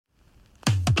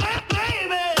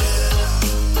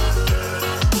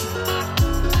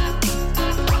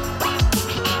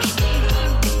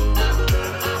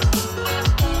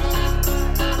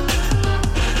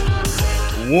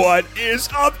What is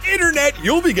up, Internet?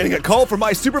 You'll be getting a call from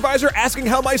my supervisor asking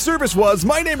how my service was.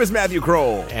 My name is Matthew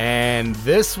Kroll. And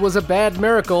this was a bad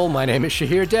miracle. My name is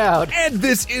Shahir Dowd. And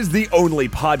this is the only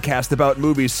podcast about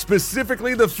movies,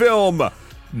 specifically the film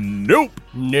Nope.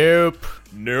 Nope.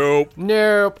 Nope.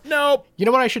 Nope. Nope. You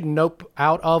know what I should nope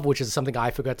out of, which is something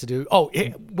I forgot to do? Oh,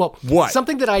 well, what?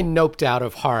 Something that I noped out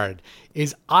of hard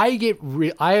is I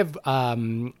have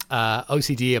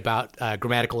OCD about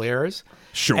grammatical errors.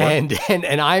 Sure.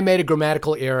 And I made a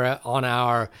grammatical error on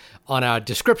our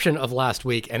description of last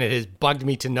week, and it has bugged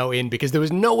me to no end because there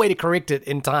was no way to correct it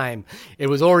in time. It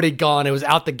was already gone. It was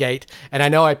out the gate. And I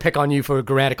know I pick on you for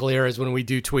grammatical errors when we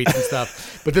do tweets and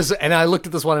stuff, and I looked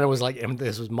at this one and I was like,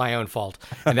 this was my own fault.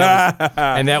 And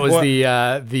that was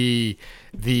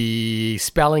the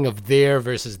spelling of there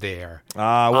versus there.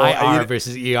 IR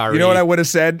versus ERE. You know what I would have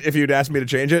said if you'd asked me to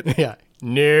change it? Yeah.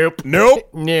 Nope. Nope.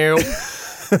 Nope.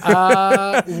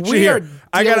 I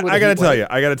gotta tell you.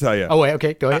 Oh wait,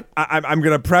 okay, go ahead. I'm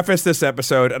gonna preface this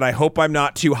episode, and I hope I'm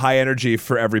not too high energy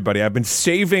for everybody. I've been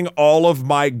saving all of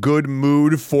my good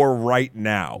mood for right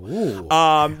now,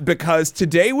 because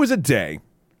today was a day.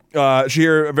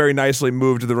 Shahir very nicely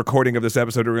moved the recording of this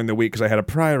episode during the week because I had a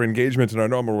prior engagement in our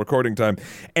normal recording time,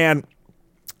 and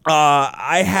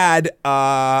I had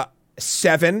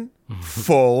 7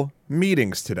 full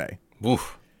meetings today.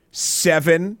 Oof.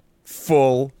 7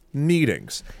 full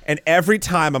meetings, and every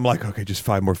time I'm like, okay, just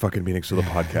 5 more fucking meetings for the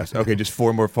podcast. Okay, just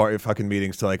 4 more fucking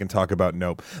meetings till I can talk about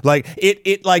Nope. Like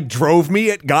it like drove me,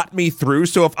 it got me through.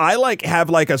 So if I like have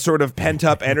like a sort of pent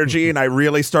up energy and I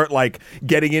really start like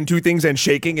getting into things and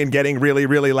shaking and getting really,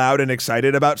 really loud and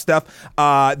excited about stuff,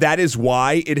 that is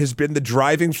why it has been the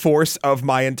driving force of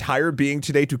my entire being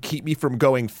today to keep me from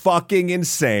going fucking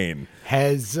insane.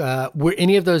 Were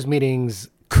any of those meetings,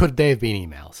 could they have been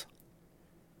emails?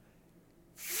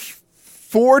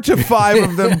 4 to 5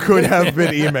 of them could have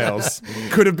been emails.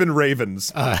 Could have been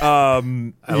ravens. I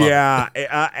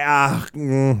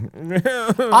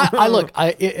look,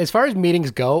 as far as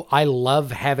meetings go, I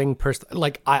love having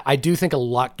I do think a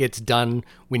lot gets done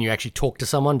when you actually talk to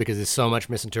someone because there's so much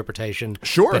misinterpretation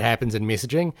that happens in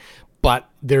messaging. But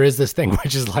there is this thing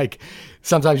which is like,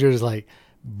 sometimes you're just like,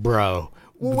 bro.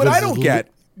 Well, what I don't get...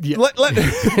 Yeah. Now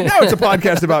it's a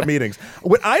podcast about meetings.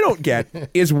 What I don't get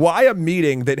is why a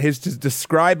meeting that has to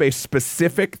describe a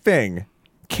specific thing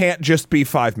can't just be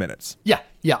 5 minutes. Yeah.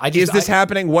 Is this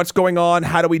happening? What's going on?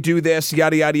 How do we do this?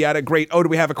 Yada, yada, yada. Great. Oh, do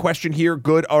we have a question here?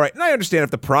 Good. All right. And I understand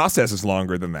if the process is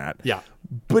longer than that. Yeah.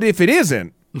 But if it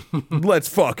isn't, let's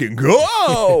fucking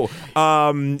go.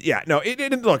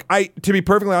 Look, to be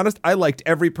perfectly honest, I liked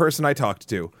every person I talked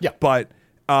to. Yeah. But,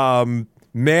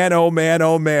 man, oh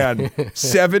man,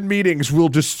 7 meetings will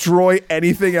destroy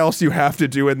anything else you have to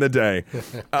do in the day.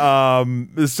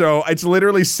 So it's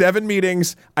literally 7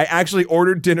 meetings. I actually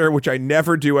ordered dinner, which I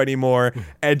never do anymore,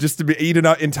 and just to be eaten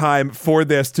up in time for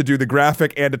this to do the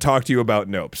graphic and to talk to you about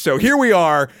Nope. So here we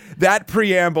are. That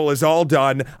preamble is all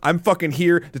done. I'm fucking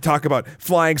here to talk about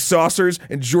flying saucers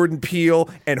and Jordan Peele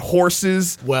and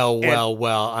horses. Well.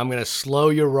 I'm going to slow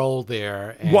your roll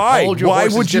there. And why? Hold your why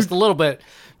horses would you? just a little bit.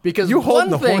 Because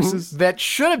one thing that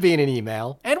should have been an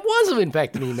email, and was in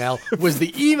fact an email, was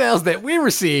the emails that we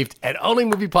received at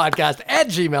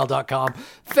onlymoviepodcast@gmail.com.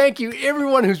 Thank you,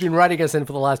 everyone who's been writing us in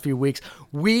for the last few weeks.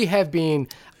 We have been...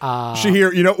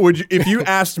 Shahir, if you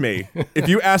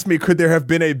asked me, could there have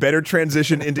been a better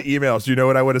transition into emails, do you know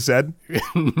what I would have said?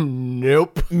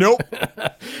 Nope. Nope.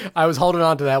 I was holding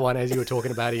on to that one as you were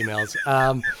talking about emails.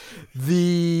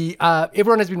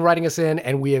 Everyone has been writing us in,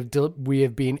 and we have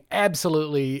been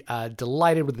absolutely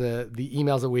delighted with the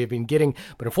emails that we have been getting.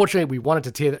 But unfortunately, we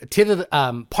wanted to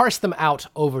parse them out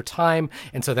over time,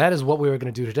 and so that is what we were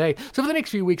going to do today. So for the next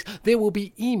few weeks, there will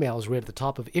be emails read at the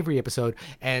top of every episode,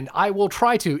 and I will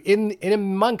try to, in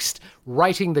amongst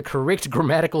writing the correct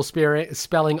grammatical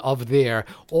spelling of there,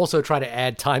 also try to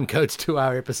add time codes to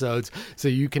our episodes so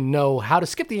you can know how to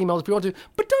skip the emails if you want to,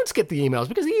 but don't skip the emails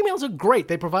because the emails are great.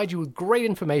 They provide you with great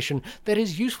information that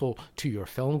is useful to your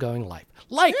film-going life.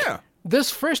 Like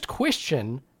this first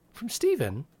question from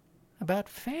Steven about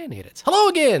fan edits. Hello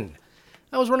again!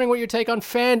 I was wondering what your take on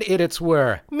fan edits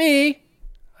were. Me?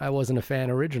 I wasn't a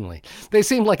fan originally. They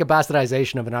seemed like a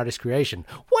bastardization of an artist's creation.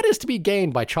 What is to be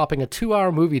gained by chopping a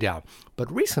 2-hour movie down?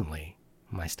 But recently,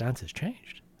 my stance has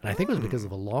changed. And I think it was because of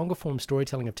the longer form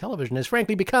storytelling of television has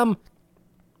frankly become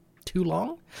too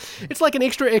long. It's like an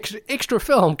extra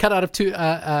film cut out of two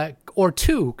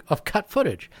of cut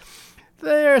footage.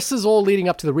 This is all leading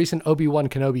up to the recent Obi-Wan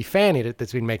Kenobi fan edit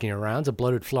that's been making rounds. A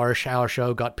bloated flourish hour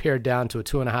show got pared down to a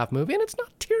 2.5 movie, and it's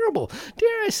not terrible.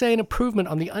 Dare I say, an improvement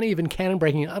on the uneven,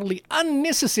 canon-breaking, and utterly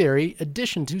unnecessary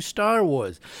addition to Star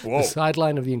Wars. Whoa. The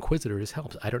sideline of the Inquisitor has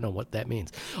helped. I don't know what that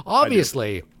means.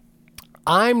 Obviously,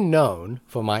 I'm known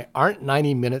for my aren't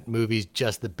 90-minute movies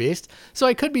just the best, so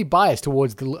I could be biased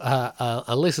towards the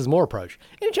a less is more approach.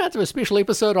 Any chance of a special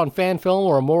episode on fan film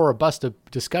or a more robust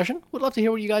discussion? Would love to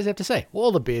hear what you guys have to say.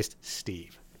 All the best,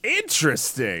 Steve.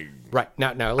 Interesting. Right,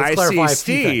 now let's clarify a few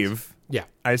Steve. things. Yeah.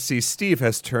 I see Steve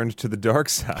has turned to the dark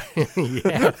side.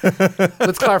 Yeah.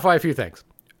 Let's clarify a few things.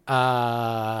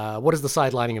 What does the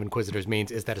sidelining of Inquisitors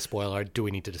means? Is that a spoiler? Do we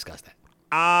need to discuss that?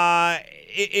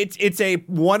 It's a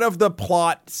one of the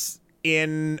plots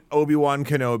in Obi-Wan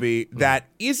Kenobi that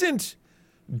isn't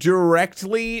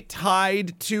directly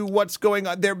tied to what's going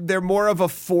on. They're more of a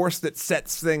force that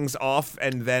sets things off,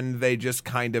 and then they just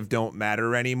kind of don't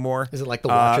matter anymore. Is it like the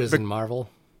Watchers in Marvel?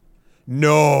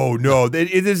 No.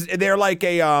 It is. They're like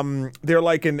a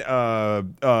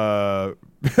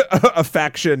a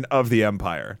faction of the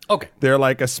Empire. Okay. They're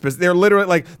like they're literally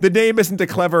like, the name isn't a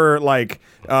clever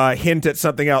hint at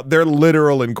something else. They're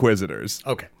literal Inquisitors.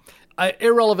 Okay.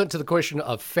 Irrelevant to the question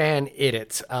of fan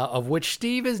edits, of which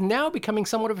Steve is now becoming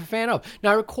somewhat of a fan of.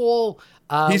 Now, I recall...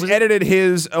 He's edited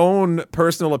his own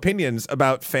personal opinions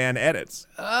about fan edits.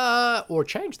 Or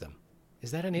changed them. Is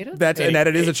that an edit? An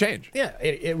edit is a change. Yeah,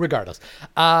 regardless.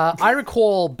 I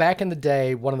recall back in the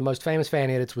day, one of the most famous fan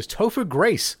edits was Topher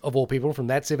Grace, of all people, from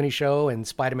That 70s Show and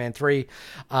Spider-Man 3,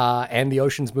 and the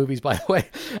Oceans movies, by the way,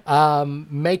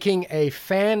 making a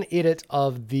fan edit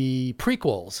of the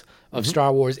prequels of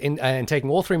Star Wars and taking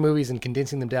all three movies and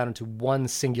condensing them down into one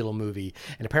singular movie.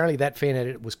 And apparently that fan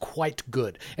edit was quite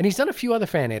good. And he's done a few other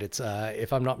fan edits,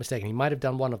 if I'm not mistaken. He might have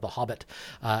done one of The Hobbit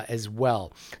as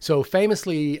well. So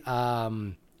famously...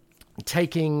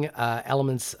 taking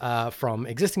elements from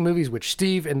existing movies, which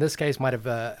Steve, in this case, might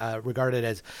have regarded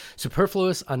as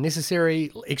superfluous,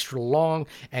 unnecessary, extra long,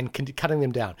 and cutting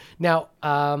them down. Now,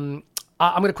 I'm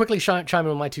going to quickly chime in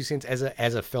on my 2 cents as a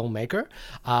filmmaker,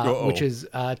 which is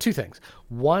two things.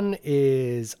 One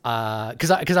is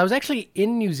because I was actually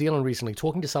in New Zealand recently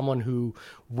talking to someone who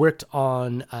worked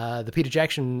on the Peter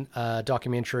Jackson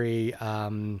documentary,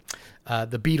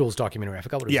 the Beatles documentary. I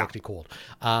forgot what it was actually called.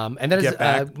 And that is Get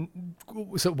Back.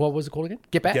 So what was it called again?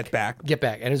 Get Back. Get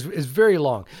Back. And it's very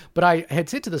long. But I had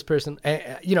said to this person,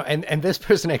 and this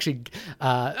person actually,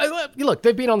 look,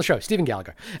 they've been on the show, Stephen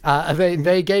Gallagher.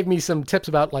 They gave me some tips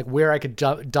about like where I could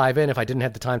dive in if I didn't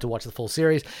have the time to watch the full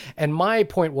series. And my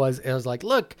point was, it was like,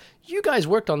 look, you guys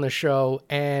worked on this show,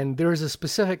 and there is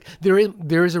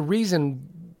a reason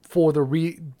for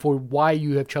why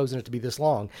you have chosen it to be this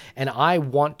long, and I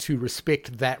want to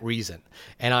respect that reason,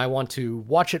 and I want to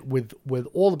watch it with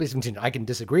all the best intention. I can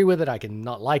disagree with it, I can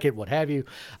not like it, what have you,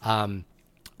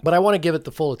 but I want to give it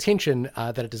the full attention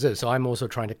that it deserves. So I'm also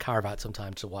trying to carve out some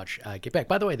time to watch Get Back.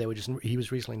 By the way, he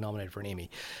was recently nominated for an Emmy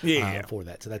for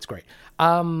that, so that's great.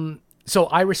 So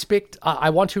I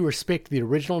want to respect the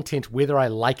original intent, whether I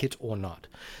like it or not.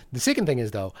 The second thing is,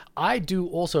 though, I do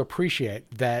also appreciate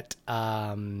that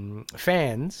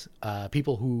fans,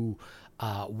 people who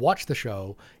watch the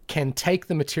show, can take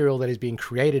the material that is being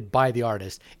created by the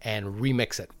artist and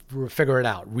remix it, figure it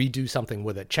out, redo something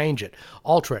with it, change it,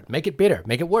 alter it, make it better,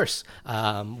 make it worse,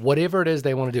 whatever it is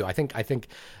they want to do. I think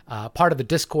part of the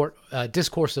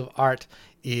discourse of art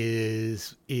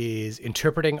is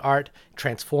interpreting art,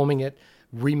 transforming it,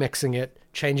 remixing it,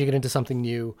 changing it into something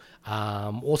new.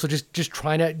 Also just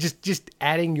trying to just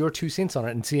adding your 2 cents on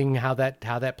it and seeing how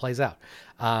that plays out.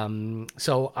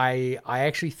 So I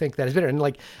actually think that is better. And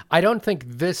like, I don't think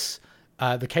this,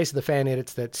 the case of the fan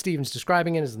edits that Steven's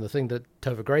describing it is, and the thing that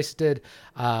Topher Grace did,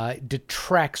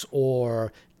 detracts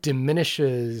or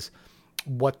diminishes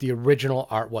what the original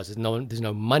art was. There's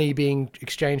no money being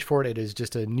exchanged for it. It is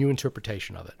just a new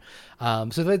interpretation of it.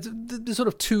 So that's the sort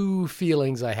of 2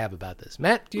 feelings I have about this.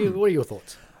 Matt, what are your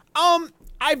thoughts?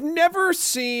 I've never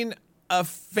seen a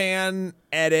fan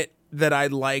edit that I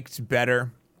liked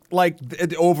better. Like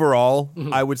overall,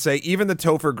 I would say even the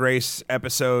Topher Grace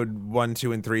episode 1,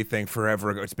 2, and 3 thing forever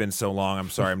ago. It's been so long.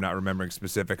 I'm sorry, I'm not remembering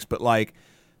specifics, but like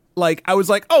I was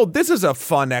like, oh, this is a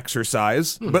fun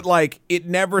exercise, but like it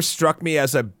never struck me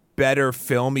as a better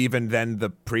film even than the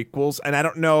prequels. And I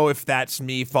don't know if that's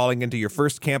me falling into your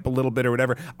first camp a little bit or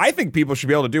whatever. I think people should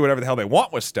be able to do whatever the hell they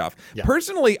want with stuff. Yeah.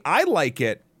 Personally, I like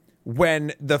it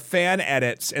when the fan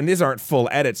edits, and these aren't full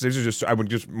edits, these are just, I would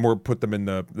just more put them in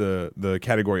the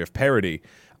category of parody,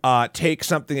 take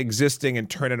something existing and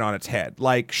turn it on its head.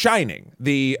 Like Shining,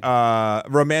 the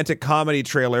romantic comedy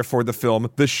trailer for the film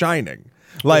The Shining.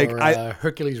 Like or, I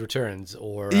Hercules Returns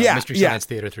or Yeah, Mystery yeah. Science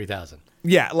Theater 3000.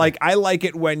 Yeah, like I like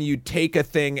it when you take a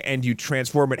thing and you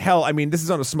transform it. Hell, I mean, this is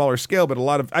on a smaller scale, but a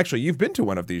lot of actually, you've been to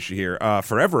one of these here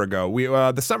forever ago. We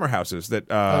the summer houses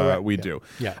that we do.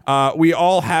 Yeah. We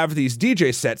all have these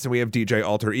DJ sets, and we have DJ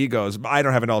alter egos. I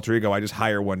don't have an alter ego. I just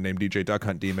hire one named DJ Duck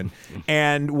Hunt Demon.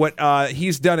 And what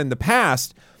he's done in the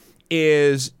past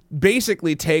is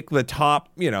basically take the top,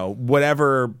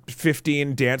 whatever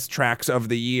 15 dance tracks of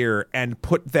the year and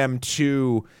put them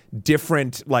to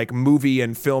different like movie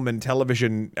and film and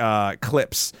television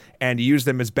clips and use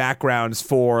them as backgrounds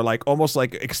for like almost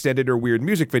like extended or weird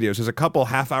music videos. There's a couple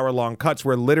half-hour long cuts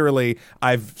where literally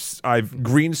I've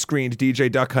green screened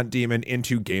DJ Duck Hunt Demon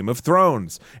into Game of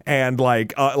Thrones, and I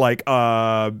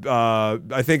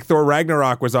think Thor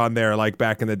Ragnarok was on there like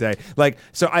back in the day. Like,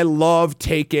 so I love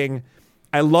taking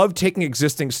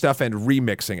existing stuff and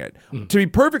remixing it. To be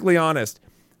perfectly honest,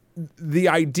 the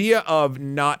idea of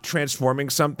not transforming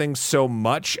something so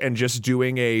much and just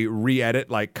doing a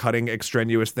re-edit, like cutting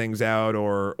extraneous things out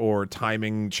or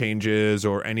timing changes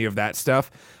or any of that stuff,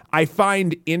 I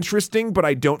find interesting, but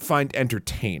I don't find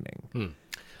entertaining.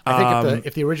 I think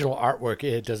if the original artwork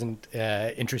it doesn't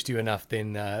interest you enough,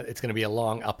 then it's going to be a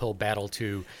long uphill battle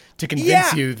to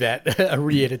convince you that a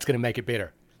re-edit's going to make it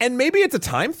better. And maybe it's a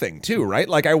time thing too, right?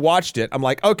 Like I watched it, I'm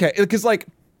like, okay, because like,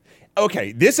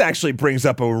 okay, this actually brings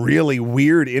up a really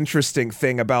weird, interesting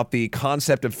thing about the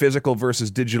concept of physical versus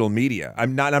digital media.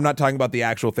 I'm not talking about the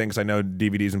actual things. I know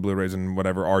DVDs and Blu-rays and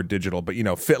whatever are digital, but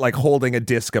fit like holding a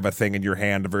disc of a thing in your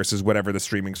hand versus whatever the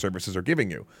streaming services are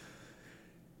giving you.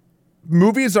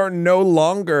 Movies are no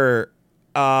longer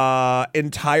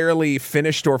entirely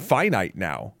finished or finite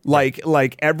now. Like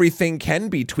everything can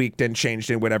be tweaked and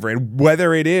changed and whatever. And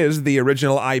whether it is the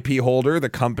original IP holder, the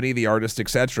company, the artist,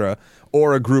 etc.,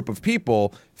 or a group of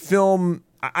people, film.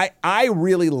 I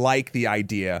really like the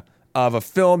idea of a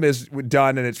film is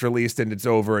done and it's released and it's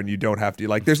over and you don't have to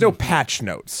there's no patch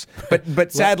notes.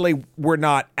 But sadly we're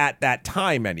not at that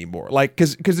time anymore. Like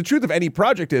because the truth of any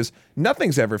project is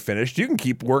nothing's ever finished. You can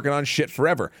keep working on shit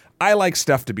forever. I like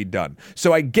stuff to be done.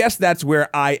 So I guess that's where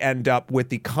I end up with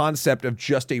the concept of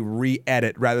just a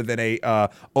re-edit rather than a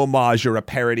homage or a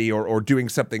parody or doing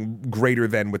something greater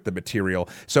than with the material.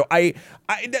 So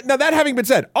now that having been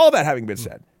said, all that having been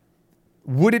said,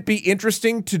 would it be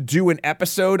interesting to do an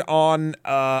episode on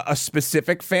a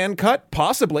specific fan cut?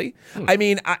 Possibly. I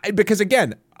mean, because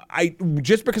again,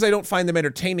 just because I don't find them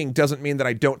entertaining doesn't mean that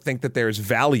I don't think that there's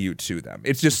value to them.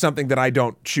 It's just something that I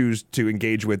don't choose to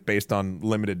engage with based on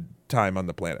limited time on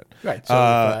the planet. Right.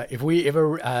 So if we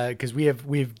ever, because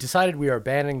we've decided we are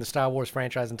abandoning the Star Wars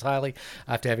franchise entirely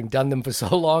after having done them for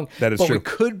so long. That is but true. We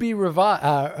could be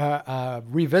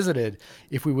revisited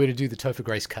if we were to do the Topher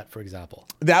Grace cut, for example.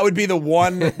 That would be the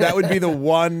one. That would be the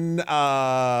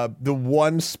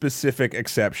one specific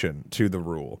exception to the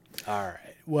rule. All right.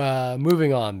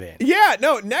 Moving on then. Yeah,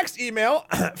 no, next email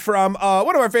from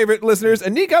one of our favorite listeners,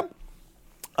 Anika.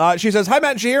 She says, "Hi,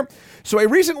 Matt and Shahir. So I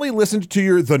recently listened to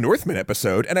your The Northman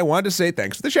episode, and I wanted to say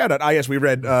thanks for the shout out." Yes, we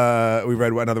read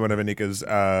another one of Anika's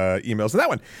emails in that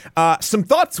one. Some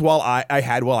thoughts I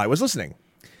had while I was listening.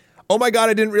 Oh my God,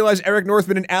 I didn't realize Eric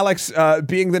Northman and Alex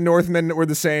being the Northmen were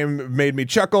the same made me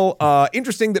chuckle.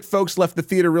 Interesting that folks left the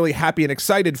theater really happy and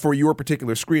excited for your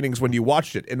particular screenings when you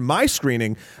watched it. In my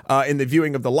screening, in the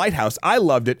viewing of The Lighthouse, I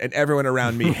loved it and everyone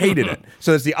around me hated it.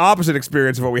 So it's the opposite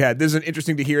experience of what we had. This is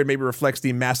interesting to hear and maybe reflects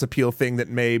the mass appeal thing that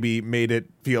maybe made it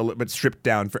feel a little bit stripped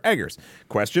down for Eggers.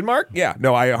 Question mark? Yeah,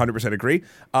 no, I 100% agree.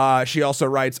 She also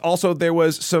writes, also there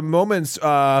was some moments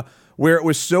where it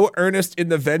was so earnest in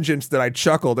the vengeance that I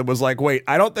chuckled and was like, wait,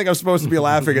 I don't think I'm supposed to be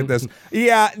laughing at this.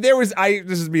 Yeah,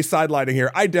 this is me sidelining here.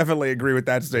 I definitely agree with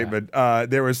that statement. Yeah.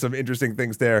 There was some interesting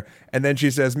things there. And then she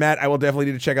says, Matt, I will definitely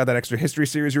need to check out that extra history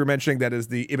series you were mentioning. That is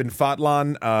the Ibn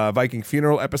Fadlan Viking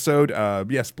funeral episode.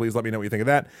 Yes, please let me know what you think of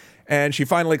that. And she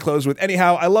finally closed with,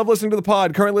 anyhow, I love listening to the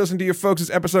pod. Currently listening to your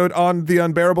folks' episode on the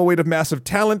unbearable weight of massive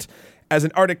talent. As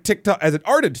an ardent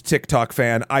TikTok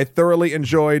fan, I thoroughly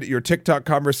enjoyed your TikTok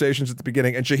conversations at the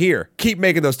beginning. And Shahir, keep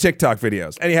making those TikTok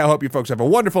videos. Anyhow, hope you folks have a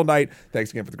wonderful night.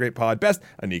 Thanks again for the great pod. Best,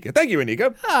 Anika. Thank you,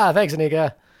 Anika. Thanks,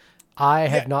 Anika. I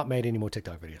have not made any more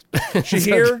TikTok videos.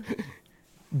 Shahir,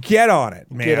 get on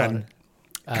it, man. Get on it.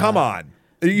 Come on.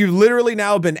 You've literally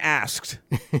now been asked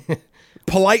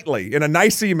politely in a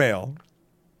nice email.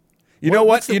 You know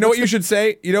what you should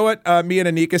say? You know what me and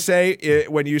Anika say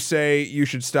when you say you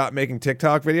should stop making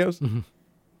TikTok videos? Mm-hmm.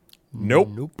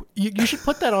 Nope. You should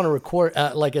put that on a record,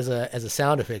 like as a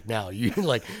sound effect now. You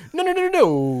like,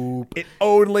 no. It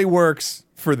only works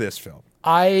for this film.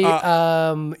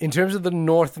 In terms of the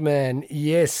Northman,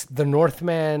 yes, the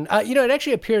Northman. It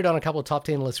actually appeared on a couple of top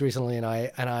 10 lists recently, and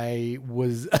I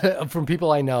was from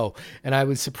people I know, and I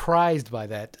was surprised by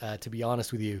that. To be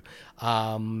honest with you,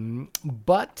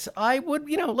 but I would,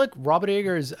 look, Robert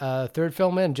Eggers' third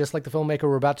film in, just like the filmmaker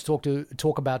we're about to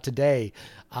talk about today,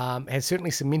 has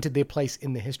certainly cemented their place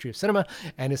in the history of cinema,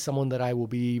 and is someone that I will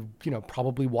be,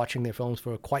 probably watching their films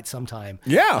for quite some time.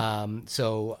 Yeah.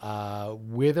 So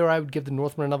whether I would give the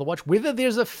Northman another watch, whether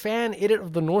there's a fan edit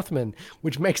of the Northman,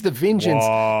 which makes the Vengeance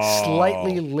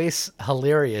slightly less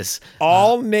hilarious.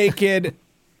 All naked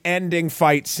ending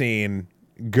fight scene,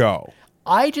 go.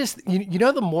 I just,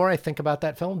 the more I think about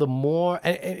that film, the more,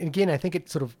 and again, I think it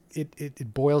sort of,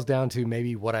 it boils down to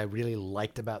maybe what I really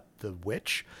liked about The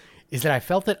Witch, is that I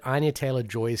felt that Anya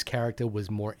Taylor-Joy's character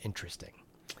was more interesting.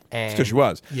 It's because she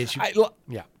was.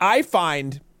 Yeah, I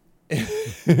find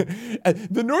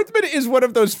The Northman is one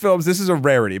of those films. This is a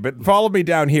rarity, but follow me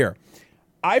down here.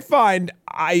 I find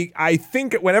I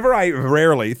think whenever I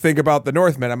rarely think about The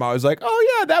Northman, I'm always like,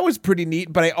 oh yeah, that was pretty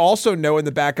neat. But I also know in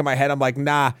the back of my head, I'm like,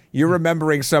 nah, you're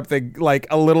remembering something like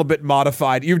a little bit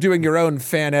modified. You're doing your own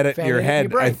fan edit in your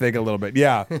head, I think, a little bit.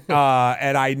 Yeah.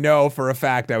 And I know for a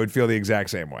fact I would feel the exact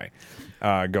same way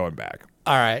going back.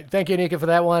 All right. Thank you, Nika, for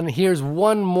that one. Here's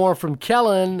one more from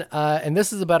Kellen, and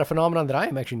this is about a phenomenon that I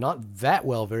am actually not that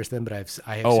well versed in, but I have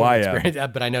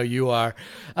experienced, but I know you are.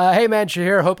 Hey, man,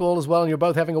 Shahir, hope all is well and you're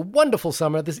both having a wonderful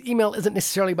summer. This email isn't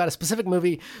necessarily about a specific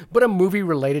movie, but a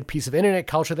movie-related piece of internet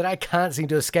culture that I can't seem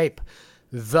to escape.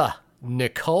 The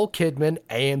Nicole Kidman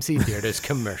AMC Theaters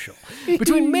commercial.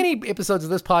 Between many episodes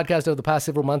of this podcast over the past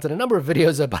several months and a number of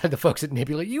videos by the folks at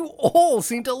Nebula, you all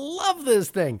seem to love this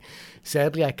thing.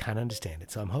 Sadly, I can't understand it,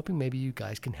 so I'm hoping maybe you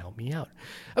guys can help me out.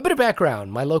 A bit of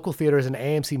background. My local theater is an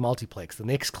AMC multiplex. The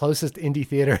next closest indie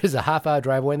theater is a half-hour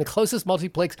drive away, and the closest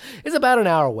multiplex is about an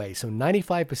hour away, so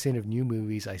 95% of new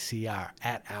movies I see are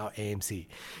at our AMC.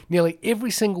 Nearly every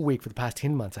single week for the past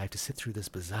 10 months, I have to sit through this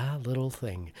bizarre little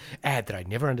ad that I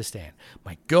never understand.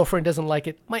 My girlfriend doesn't like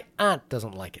it. My aunt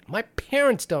doesn't like it. My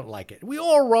parents don't like it. We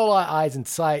all roll our eyes and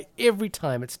sigh every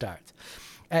time it starts.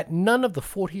 At none of the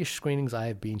 40-ish screenings I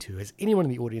have been to has anyone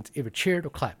in the audience ever cheered or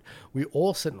clapped. We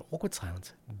all sit in awkward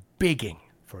silence, begging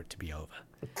for it to be over.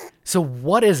 So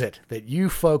what is it that you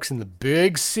folks in the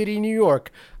big city New York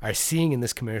are seeing in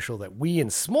this commercial that we in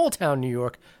small-town New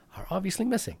York are obviously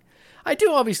missing? I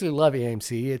do obviously love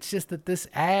AMC. It's just that this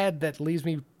ad that leaves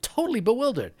me totally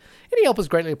bewildered. Any help is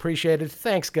greatly appreciated.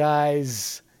 Thanks,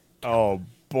 guys. Oh,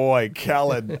 boy,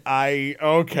 Kellen.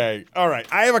 Okay. All right.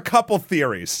 I have a couple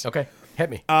theories. Okay. Hit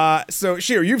me. So,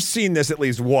 Sheer, you've seen this at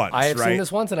least once, I have right? seen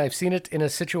this once, and I've seen it in a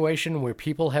situation where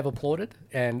people have applauded.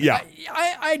 And yeah.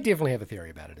 I definitely have a theory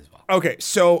about it as well. Okay.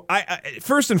 So, I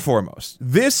first and foremost,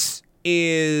 this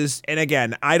is, and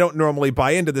again, I don't normally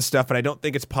buy into this stuff, and I don't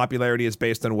think its popularity is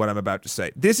based on what I'm about to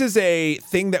say. This is a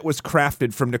thing that was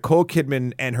crafted from Nicole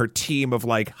Kidman and her team of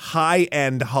like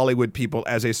high-end Hollywood people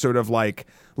as a sort of like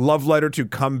love letter to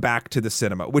come back to the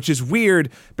cinema, which is weird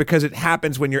because it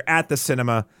happens when you're at the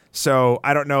cinema. So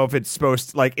I don't know if it's supposed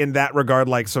to, like in that regard,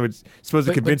 like, so it's supposed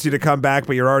to convince you to come back,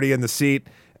 but you're already in the seat.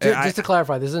 Just to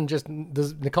clarify, this isn't just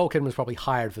Nicole Kidman was probably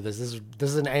hired for this. This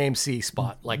is an AMC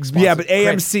spot, like sponsored. Yeah, but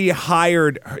AMC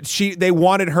hired her. They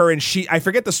wanted her, and I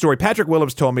forget the story. Patrick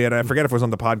Willems told me it. I forget if it was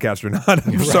on the podcast or not.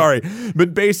 I'm sorry,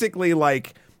 but basically,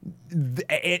 like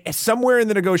somewhere in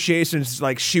the negotiations,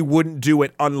 like she wouldn't do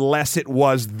it unless it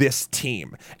was this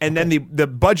team, and then the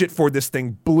budget for this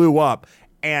thing blew up.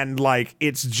 And like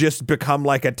it's just become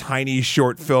like a tiny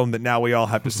short film that now we all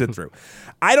have to sit through.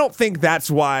 I don't think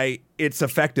that's why it's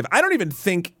effective. I don't even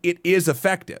think it is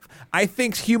effective. I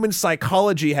think human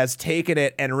psychology has taken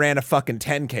it and ran a fucking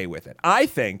 10K with it. I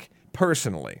think,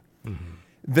 personally,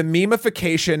 the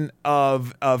memification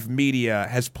of media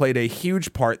has played a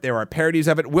huge part. There are parodies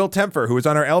of it. Will Tempfer, who was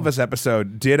on our Elvis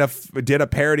episode, did a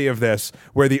parody of this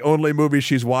where the only movie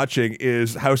she's watching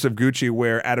is House of Gucci,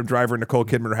 where Adam Driver and Nicole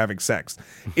Kidman are having sex.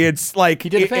 It's like he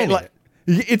did a fan edit.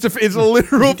 It's a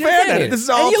literal fan edit. This is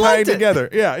all tying together.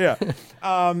 Yeah.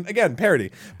 Again,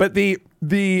 parody. But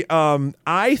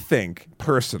I think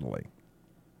personally,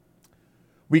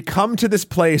 we come to this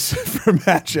place for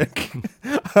magic.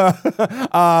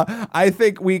 I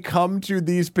think we come to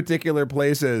these particular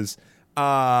places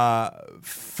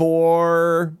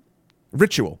for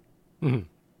ritual. Mm-hmm.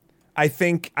 I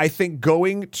think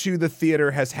going to the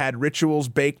theater has had rituals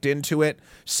baked into it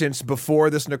since before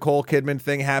this Nicole Kidman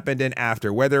thing happened and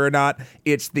after. Whether or not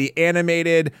it's the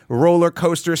animated roller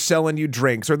coaster selling you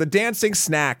drinks or the dancing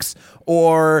snacks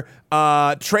or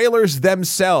trailers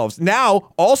themselves.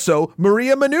 Now, also,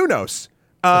 Maria Menounos.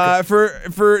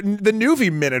 For the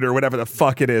Nuvi minute or whatever the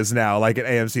fuck it is now, like at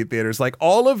AMC theaters, like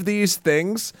all of these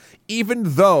things, even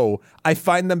though I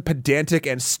find them pedantic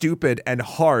and stupid and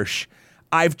harsh,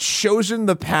 I've chosen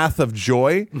the path of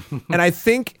joy, and I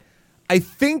think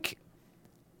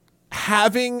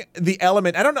having the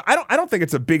element, I don't think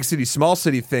it's a big city, small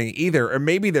city thing either, or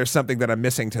maybe there's something that I'm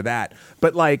missing to that.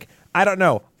 But like, I don't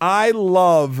know. I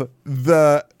love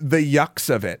the yucks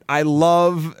of it. I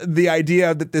love the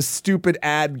idea that this stupid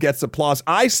ad gets applause.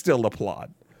 I still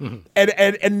applaud.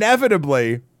 And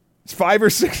inevitably 5 or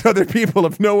 6 other people,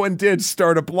 if no one did,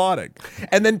 start applauding.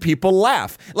 And then people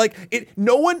laugh. Like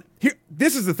no one here.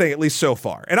 This is the thing, at least so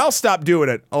far. And I'll stop doing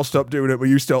it. I'll stop doing it when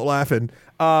you start laughing.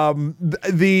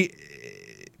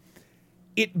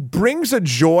 It brings a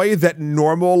joy that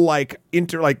normal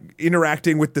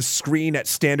interacting with the screen at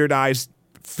standardized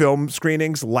film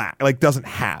screenings doesn't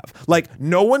have. Like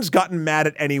no one's gotten mad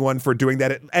at anyone for doing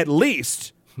that at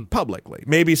least publicly.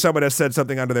 Maybe someone has said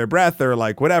something under their breath or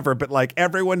like whatever, but like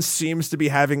everyone seems to be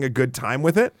having a good time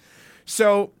with it.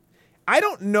 So I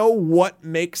don't know what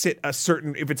makes it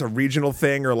if it's a regional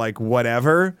thing or like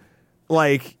whatever.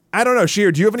 Like, I don't know,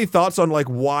 Sheer, do you have any thoughts on like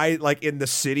why like in the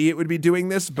city it would be doing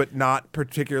this, but not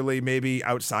particularly maybe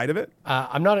outside of it?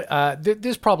 I'm not.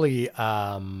 There's probably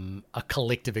a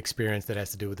collective experience that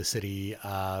has to do with the city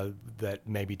that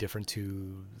may be different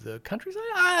to the countries.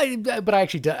 But I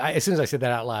actually, as soon as I said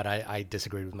that out loud, I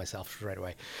disagreed with myself straight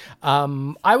away.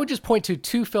 I would just point to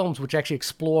 2 films which actually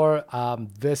explore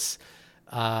this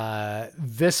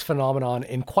phenomenon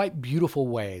in quite beautiful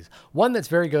ways. One that's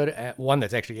very good, one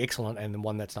that's actually excellent, and then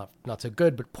one that's not so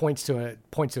good, but points to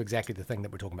exactly the thing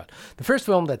that we're talking about. The first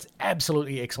film that's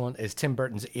absolutely excellent is Tim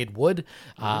Burton's Ed Wood,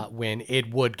 when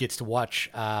Ed Wood gets to watch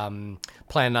Plan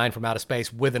 9 from Outer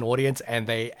Space with an audience, and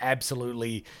they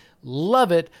absolutely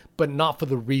love it, but not for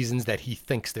the reasons that he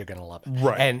thinks they're going to love it.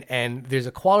 Right. And there's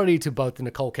a quality to both the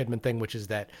Nicole Kidman thing, which is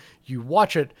that you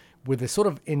watch it with this sort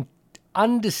of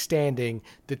understanding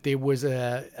that there was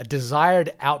a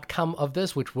desired outcome of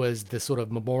this, which was the sort of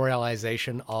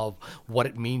memorialization of what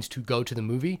it means to go to the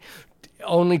movie,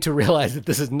 only to realize that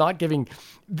this is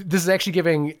actually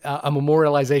giving a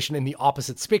memorialization in the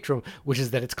opposite spectrum, which is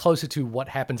that it's closer to what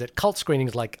happens at cult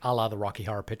screenings like a la the Rocky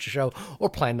Horror Picture Show or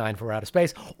Plan 9 for Outer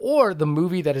Space, or the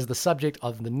movie that is the subject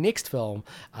of the next film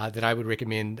that I would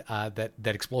recommend that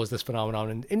explores this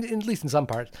phenomenon, at least in some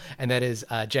parts, and that is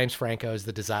James Franco's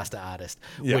The Disaster Artist,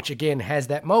 which again has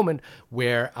that moment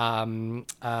where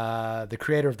the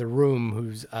creator of The Room,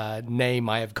 whose name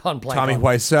I have gone blank Tommy on,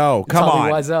 Wiseau,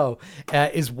 Tommy Wiseau,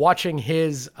 is watching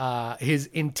his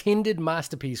intended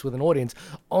masterpiece with an audience,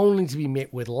 only to be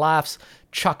met with laughs,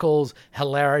 chuckles,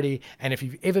 hilarity. And if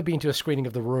you've ever been to a screening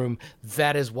of The Room,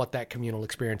 that is what that communal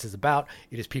experience is about.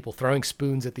 It is people throwing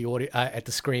spoons at the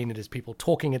screen. It is people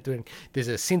talking at the. There's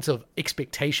a sense of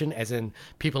expectation, as in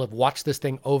people have watched this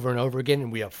thing over and over again,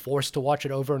 and we are forced to watch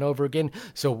it over and over again.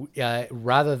 So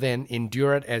rather than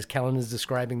endure it, as Kellen is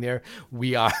describing there,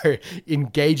 we are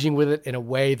engaging with it in a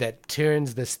way that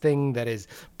turns this thing that is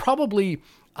probably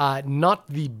not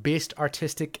the best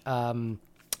artistic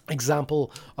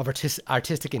example of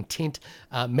artistic intent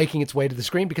making its way to the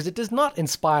screen, because it does not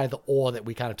inspire the awe that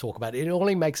we kind of talk about. It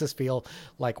only makes us feel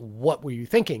like, what were you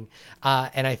thinking?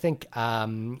 And I think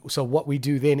so what we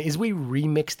do then is we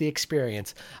remix the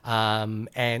experience and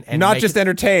not just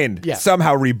entertained,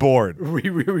 somehow reborn.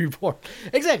 Reborn.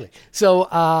 Exactly. So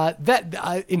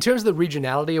that in terms of the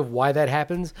regionality of why that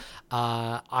happens,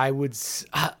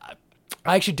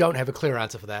 I actually don't have a clear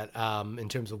answer for that in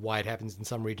terms of why it happens in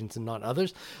some regions and not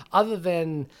others, other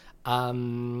than,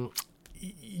 I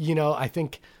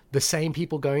think the same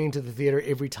people going into the theater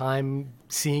every time,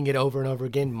 seeing it over and over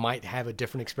again, might have a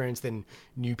different experience than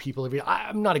new people every.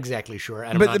 I'm not exactly sure.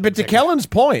 But to Kellen's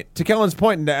point,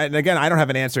 and again, I don't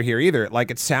have an answer here either. Like,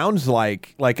 it sounds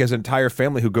like his entire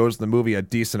family who goes to the movie a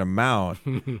decent amount,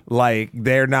 like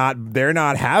they're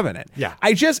not having it. Yeah.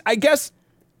 I guess,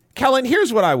 Kellen,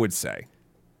 here's what I would say.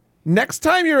 Next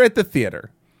time you're at the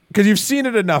theater, because you've seen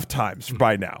it enough times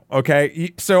by now,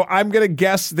 okay? So I'm going to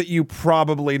guess that you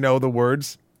probably know the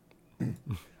words.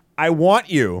 I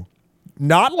want you,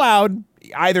 not loud,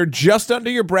 either just under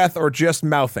your breath or just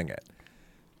mouthing it.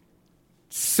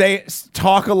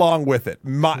 Talk along with it.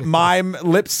 Mime,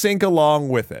 lip sync along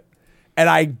with it. And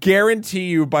I guarantee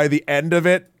you by the end of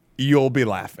it, you'll be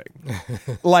laughing.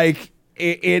 Like,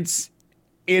 it's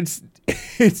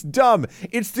dumb.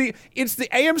 It's the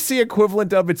AMC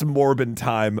equivalent of its Morbin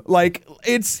time. Like,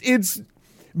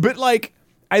 but like,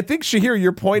 I think, Shahir,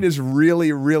 your point is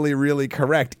really, really, really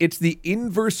correct. It's the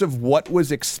inverse of what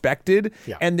was expected.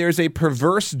 Yeah. And there's a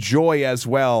perverse joy as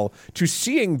well to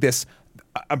seeing this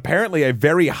apparently a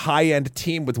very high-end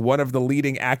team with one of the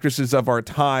leading actresses of our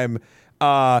time,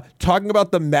 talking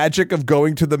about the magic of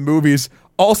going to the movies.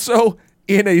 Also,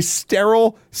 in a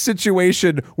sterile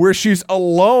situation where she's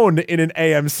alone in an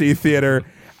AMC theater,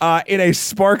 in a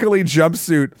sparkly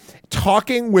jumpsuit,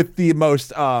 talking with the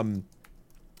most,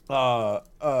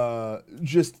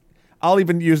 I'll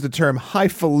even use the term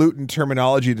highfalutin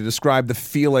terminology to describe the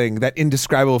feeling, that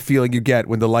indescribable feeling you get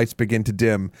when the lights begin to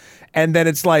dim. And then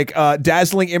it's like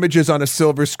dazzling images on a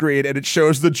silver screen, and it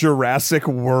shows the Jurassic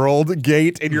World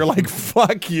gate, and you're like,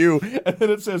 fuck you. And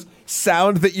then it says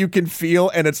sound that you can feel,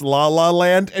 and it's La La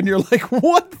Land, and you're like,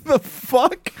 what the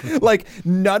fuck? Like,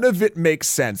 none of it makes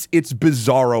sense. It's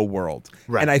Bizarro World.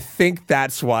 Right. And I think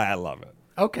that's why I love it.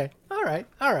 Okay. All right.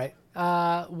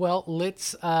 Well,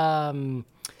 let's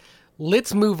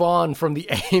move on from the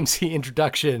AMC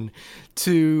introduction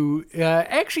to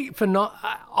actually,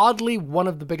 oddly, one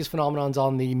of the biggest phenomenons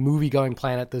on the movie-going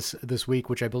planet this week,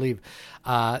 which I believe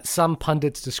some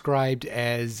pundits described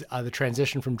as the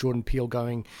transition from Jordan Peele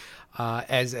going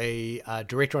as a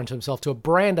director unto himself to a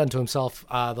brand unto himself,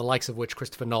 the likes of which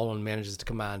Christopher Nolan manages to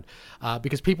command,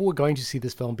 because people were going to see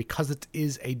this film because it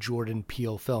is a Jordan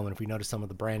Peele film. And if we notice some of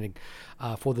the branding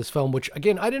for this film, which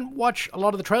again, I didn't watch a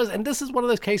lot of the trailers, and this is one of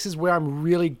those cases where I'm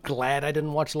really glad I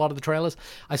didn't watch a lot of the trailers.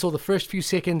 I saw the first few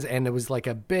seconds and it was like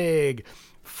a big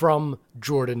from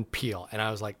Jordan Peele, and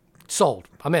I was like, sold.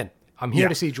 I'm in. I'm here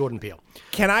to see Jordan Peele.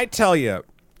 Can I tell you, sure.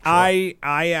 I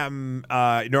am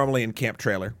normally in Camp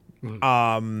Trailer.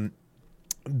 Mm-hmm.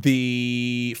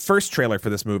 The first trailer for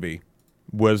this movie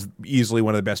was easily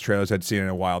one of the best trailers I'd seen in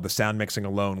a while. The sound mixing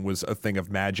alone was a thing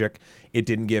of magic. It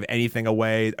didn't give anything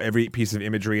away. Every piece of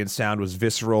imagery and sound was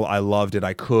visceral. I loved it.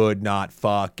 I could not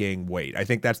fucking wait. I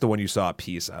think that's the one you saw a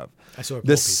piece of. I saw a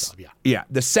piece of, yeah. Yeah.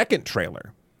 The second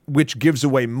trailer, which gives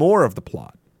away more of the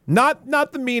plot. Not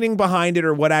the meaning behind it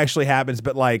or what actually happens,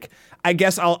 but like, I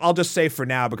guess I'll just say for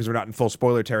now, because we're not in full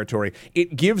spoiler territory,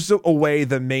 it gives away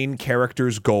the main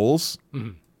character's goals.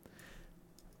 Mm-hmm.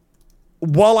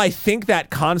 While I think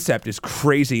that concept is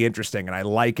crazy interesting, and I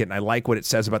like it, and I like what it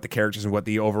says about the characters and what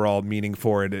the overall meaning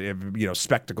for it,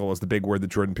 spectacle is the big word that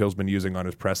Jordan Peele's been using on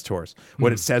his press tours. Mm-hmm.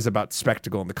 What it says about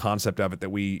spectacle and the concept of it that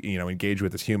we, engage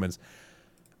with as humans.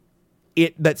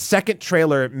 That second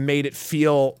trailer made it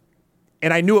feel,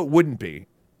 and I knew it wouldn't be,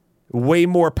 way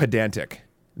more pedantic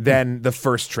than the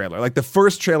first trailer. Like, the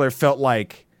first trailer felt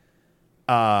like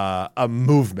a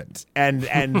movement, and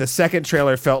the second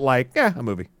trailer felt like, a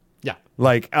movie. Yeah.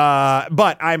 Like,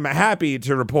 but I'm happy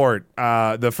to report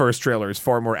the first trailer is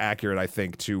far more accurate, I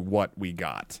think, to what we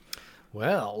got.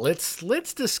 Well,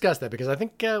 let's discuss that, because I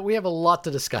think we have a lot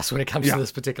to discuss when it comes to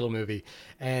this particular movie,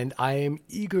 and I am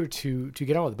eager to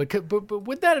get on with it. But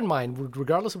with that in mind,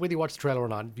 regardless of whether you watch the trailer or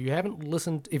not, if you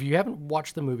haven't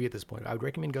watched the movie at this point, I would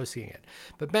recommend go seeing it.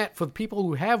 But Matt, for the people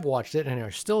who have watched it and are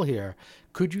still here,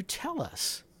 could you tell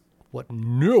us what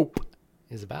Nope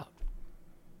is about?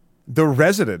 The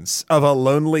residents of a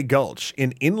lonely gulch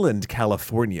in inland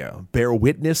California bear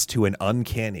witness to an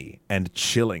uncanny and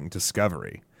chilling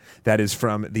discovery. That is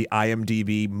from the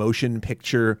IMDb motion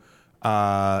picture,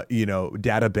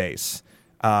 database.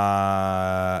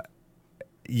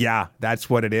 Yeah, that's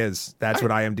what it is. That's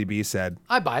what IMDb said.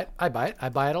 I buy it. I buy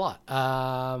it a lot.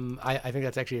 I think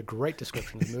that's actually a great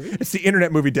description of the movie. It's the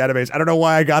Internet Movie Database. I don't know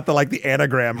why I got the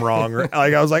anagram wrong. Like,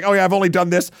 I was like, oh yeah, I've only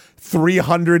done this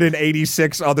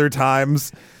 386 other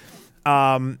times.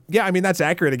 Yeah, I mean, that's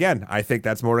accurate again. I think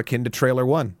that's more akin to trailer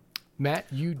 1. Matt,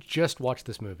 you just watched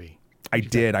this movie. I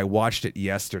did. I watched it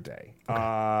yesterday.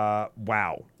 Okay.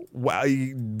 Wow.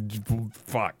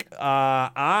 Fuck.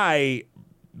 I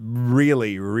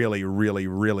really, really, really,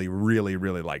 really, really,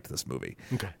 really liked this movie.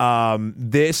 Okay.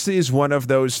 This is one of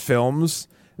those films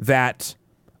that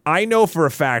I know for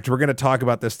a fact, we're going to talk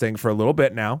about this thing for a little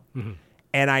bit now. Mm-hmm.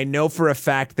 And I know for a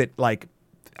fact that, like,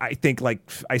 I think, like,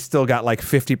 I still got like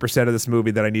 50% of this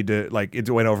movie that I need to, like, it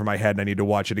went over my head and I need to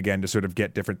watch it again to sort of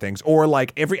get different things. Or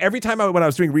like every time when I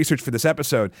was doing research for this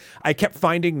episode, I kept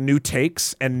finding new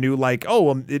takes and new, like,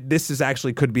 this is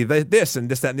actually could be this and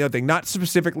this, that, and the other thing. Not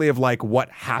specifically of like what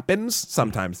happens.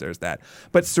 Sometimes there's that,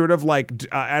 but sort of like,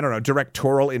 I don't know,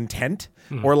 directorial intent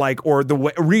or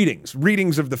the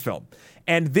readings of the film.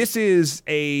 And this is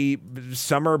a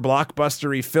summer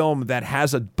blockbustery film that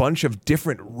has a bunch of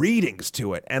different readings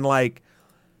to it. And, like,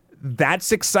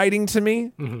 that's exciting to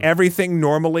me. Mm-hmm. Everything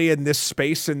normally in this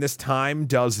space, in this time,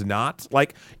 does not.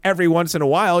 Like, every once in a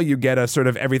while, you get a sort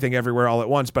of everything everywhere all at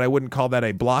once, but I wouldn't call that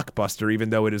a blockbuster, even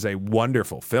though it is a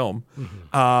wonderful film.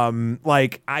 Mm-hmm.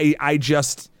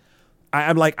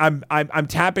 I'm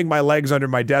tapping my legs under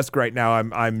my desk right now.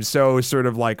 I'm so sort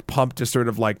of like pumped to sort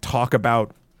of like talk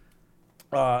about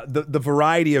the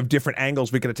variety of different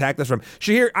angles we can attack this from.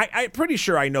 Shahir, I'm pretty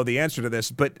sure I know the answer to this,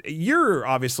 but you're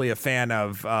obviously a fan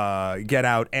of Get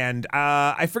Out, and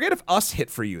I forget if Us hit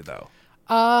for you though.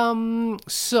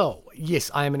 So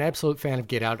yes, I am an absolute fan of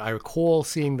Get Out. I recall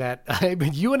seeing that.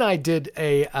 You and I did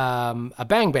a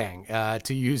bang bang,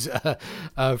 to use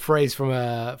a phrase from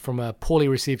a poorly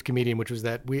received comedian, which was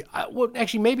that well,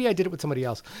 actually, maybe I did it with somebody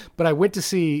else, but I went to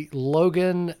see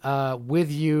Logan with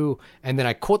you, and then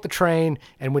I caught the train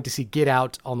and went to see Get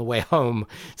Out on the way home.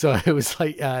 So it was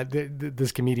like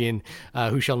this comedian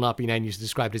who shall not be named used to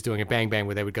describe it as doing a bang bang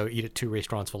where they would go eat at 2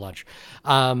 restaurants for lunch.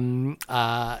 And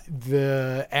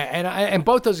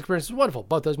both those experiences were wonderful.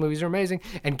 Both those movies are amazing.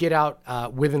 And Get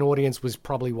Out with an audience was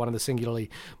probably one of the singularly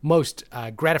most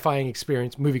gratifying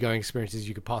movie-going experiences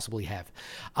you could possibly have.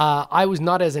 I was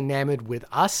not as enamored with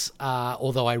Us,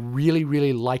 although I really,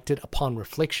 really liked it upon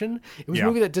reflection. It was a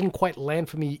movie that didn't quite land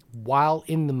for me while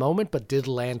in the moment, but did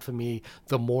land for me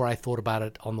the more I thought about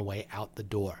it on the way out the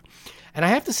door. And I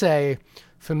have to say,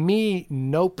 for me,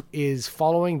 Nope is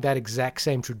following that exact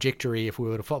same trajectory if we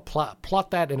were to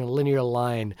plot that in a linear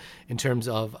line in terms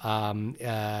of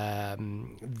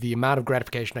the amount of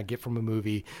gratification I get from a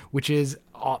movie, which is,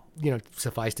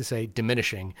 suffice to say,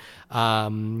 diminishing,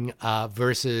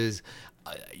 versus...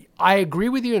 I agree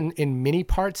with you in many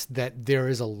parts that there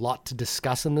is a lot to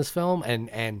discuss in this film,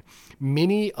 and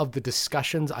many of the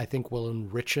discussions I think will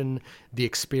enrichen the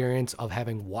experience of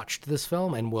having watched this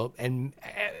film, and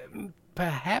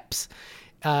perhaps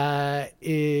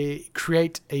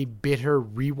create a better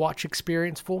rewatch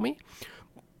experience for me.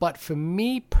 But for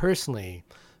me personally,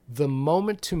 the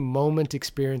moment-to-moment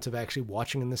experience of actually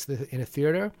watching this in a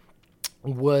theater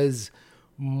was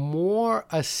more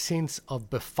a sense of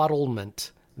befuddlement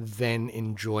than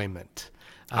enjoyment.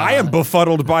 I am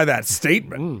befuddled by that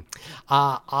statement.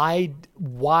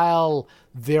 While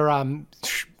there are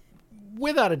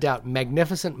without a doubt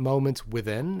magnificent moments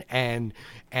within and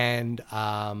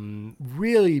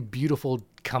really beautiful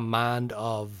command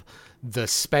of the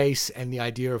space and the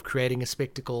idea of creating a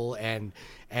spectacle and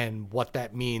what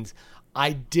that means,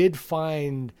 I did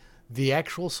find the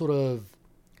actual sort of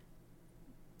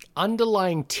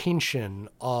underlying tension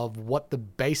of what the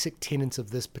basic tenets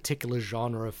of this particular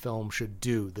genre of film should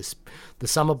do, the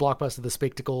summer blockbuster, the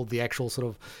spectacle, the actual sort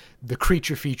of the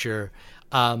creature feature,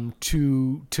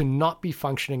 to not be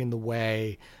functioning in the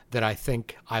way that I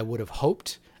think I would have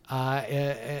hoped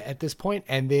at this point.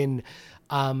 And then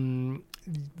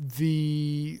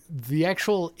the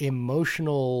actual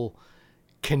emotional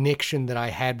connection that I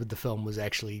had with the film was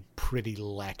actually pretty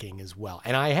lacking as well.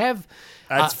 And I have...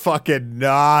 That's fucking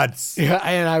nuts.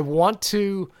 And I want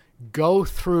to go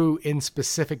through in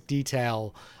specific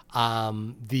detail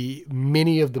the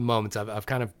many of the moments I've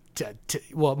kind of...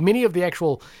 many of the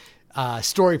actual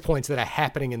story points that are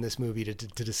happening in this movie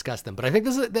to discuss them. But I think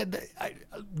this is...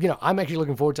 I'm actually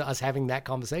looking forward to us having that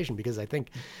conversation because I think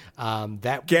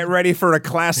that... Get ready for a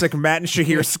classic Matt and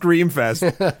Shahir scream fest.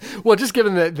 Well, just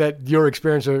given that your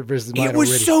experience versus mine it was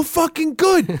already. so fucking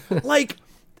good. Like,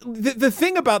 the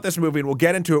thing about this movie, and we'll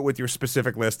get into it with your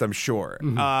specific list, I'm sure,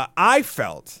 I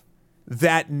felt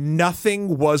that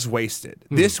nothing was wasted.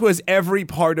 This was every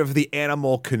part of the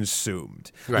animal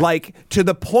consumed. Right. Like, to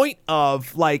the point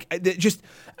of, like, just...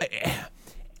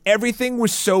 everything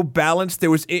was so balanced. There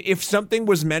was, if something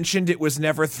was mentioned, it was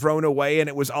never thrown away, and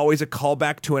it was always a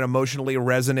callback to an emotionally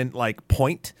resonant like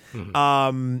point.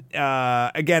 Again,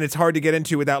 it's hard to get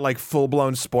into without like full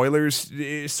blown spoilers,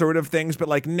 sort of things, but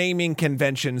like naming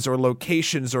conventions or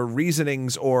locations or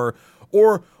reasonings or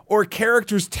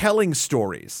characters telling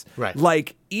stories. Right.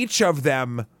 Like each of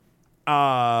them,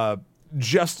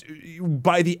 just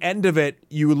by the end of it,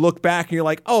 you look back and you're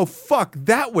like, oh, fuck,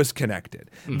 that was connected.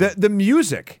 The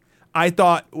music, I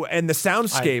thought, and the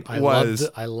soundscape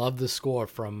I love the score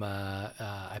from, I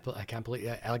can't believe,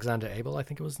 Alexander Abel, I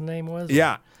think it was the name was.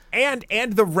 Yeah.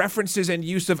 And the references and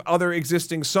use of other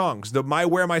existing songs. I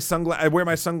wear my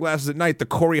sunglasses at night, the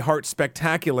Corey Hart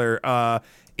Spectacular,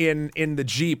 in the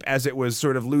Jeep as it was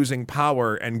sort of losing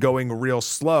power and going real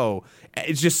slow.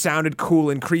 It just sounded cool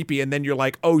and creepy, and then you're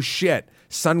like, oh shit,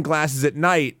 Sunglasses at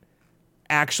Night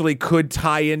actually could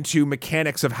tie into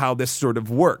mechanics of how this sort of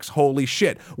works. Holy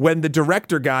shit. When the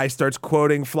director guy starts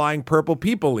quoting Flying Purple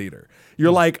People Eater,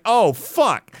 you're like, oh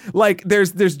fuck. Like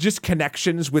there's just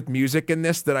connections with music in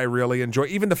this that I really enjoy.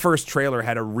 Even the first trailer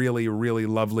had a really, really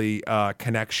lovely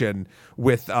connection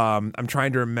with I'm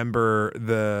trying to remember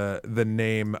the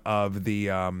name of the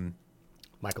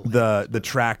the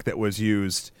track that was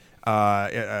used.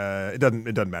 It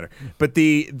doesn't matter. But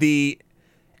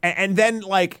and then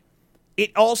like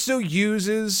it also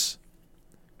uses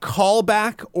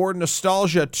callback or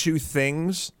nostalgia to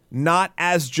things, not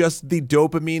as just the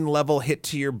dopamine level hit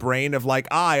to your brain of like,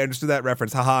 I understood that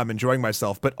reference, haha, I'm enjoying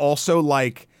myself, but also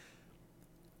like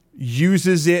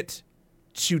uses it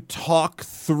to talk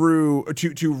through,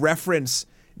 to reference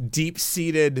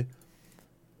deep-seated,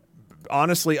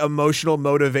 honestly, emotional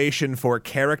motivation for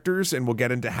characters, and we'll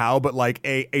get into how, but like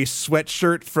a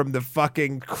sweatshirt from the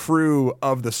fucking crew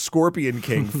of the Scorpion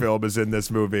King film is in this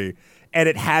movie, and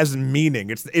it has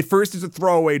meaning. At first it's a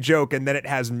throwaway joke, and then it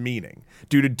has meaning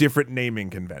due to different naming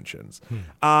conventions.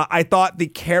 I thought the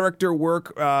character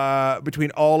work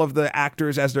between all of the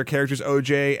actors as their characters,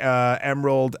 OJ,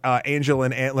 Emerald, Angel,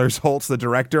 and Antlers Holtz, the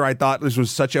director, I thought this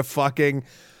was such a fucking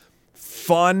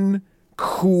fun,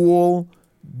 cool,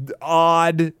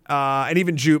 odd, and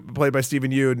even Jupe, played by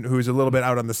Stephen Yeun, who's a little bit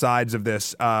out on the sides of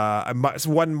this.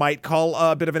 One might call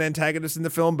a bit of an antagonist in the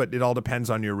film, but it all depends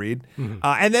on your read.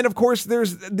 And then, of course,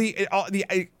 there's the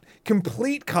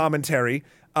complete commentary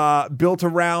built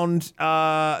around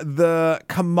the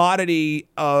commodity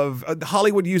of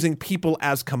Hollywood using people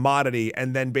as commodity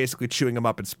and then basically chewing them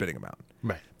up and spitting them out.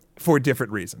 Right. For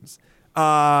different reasons.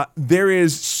 There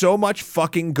is so much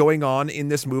fucking going on in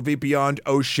this movie beyond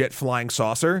oh shit flying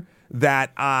saucer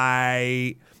that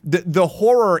the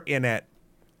horror in it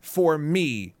for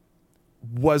me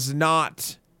was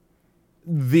not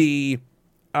the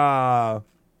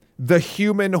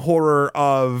human horror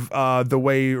of the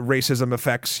way racism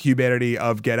affects humanity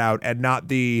of Get Out, and not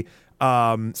the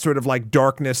sort of like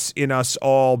darkness in us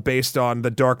all based on the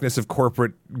darkness of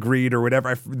corporate greed or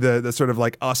whatever, the sort of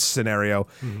like us scenario.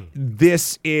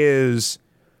 This is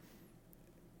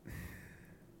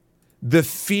the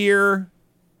fear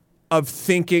of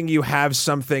thinking you have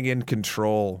something in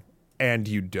control and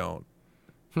you don't.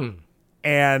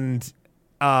 And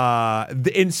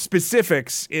in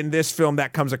specifics, in this film,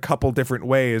 that comes a couple different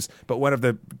ways, but one of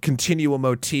the continual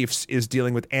motifs is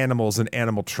dealing with animals and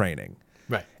animal training.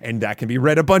 Right. And that can be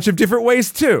read a bunch of different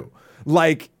ways too.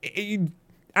 Like,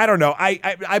 I don't know.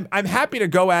 I'm happy to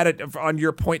go at it on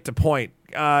your point to point,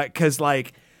 because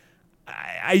like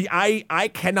I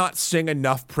cannot sing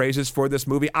enough praises for this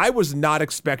movie. I was not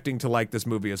expecting to like this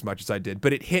movie as much as I did,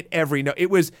 but it hit every note. It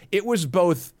was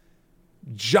both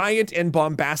giant and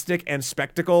bombastic and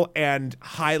spectacle and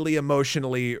highly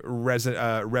emotionally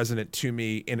resonant to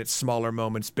me in its smaller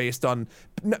moments, based on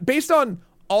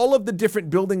all of the different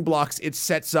building blocks it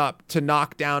sets up to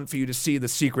knock down for you to see the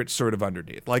secret sort of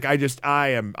underneath. Like I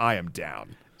am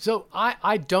down. So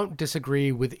I don't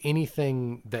disagree with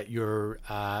anything that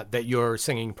you're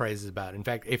singing praises about. In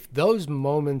fact, if those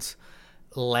moments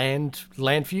land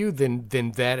for you,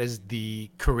 then that is the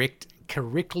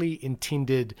correctly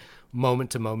intended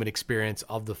moment-to-moment experience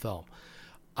of the film.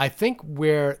 I think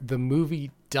where the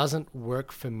movie doesn't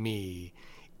work for me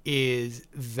is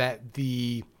that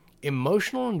the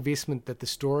emotional investment that the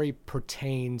story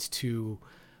pertains to,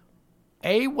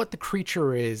 what the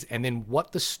creature is, and then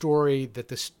what the story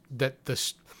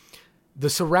the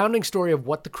surrounding story of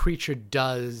what the creature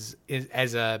does is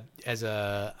as an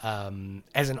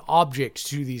object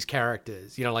to these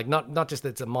characters. You know, like not just that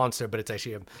it's a monster, but it's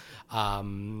actually a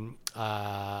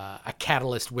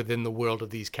catalyst within the world of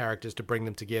these characters to bring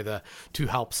them together to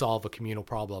help solve a communal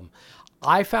problem.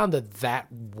 I found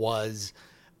that was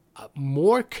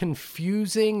more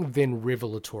confusing than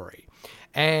revelatory,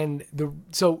 and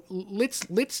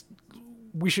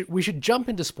we should jump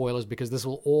into spoilers, because this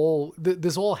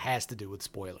all has to do with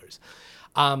spoilers.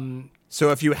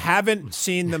 So if you haven't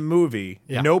seen the movie,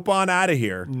 nope on out of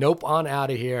here. Nope on out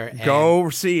of here. Go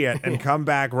see it and come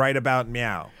back right about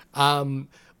meow. But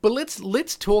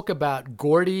let's talk about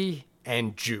Gordy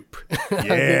and Jupe,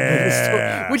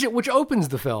 yeah, which opens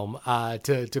the film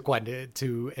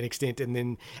to an extent,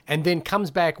 and then comes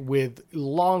back with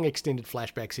long extended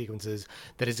flashback sequences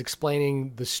that is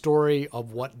explaining the story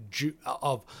of what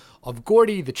of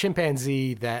Gordy, the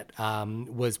chimpanzee that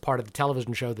was part of the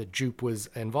television show that Jupe was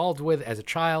involved with as a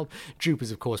child. Jupe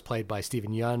is, of course, played by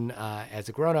Stephen Yeun as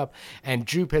a grown-up, and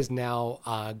Jupe has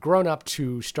now grown up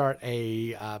to start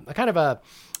a kind of a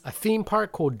theme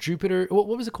park called Jupiter. What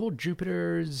was it called?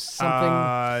 Jupiter's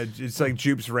something? It's like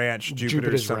Jupe's Ranch.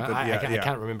 Jupiter's something. I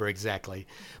can't remember exactly.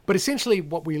 But essentially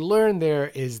what we learn there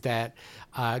is that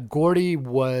Gordy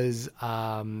was...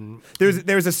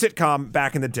 There was a sitcom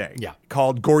back in the day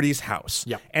called Gordy's House.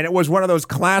 Yeah. And it was one of those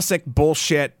classic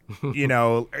bullshit,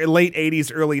 late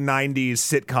 80s, early 90s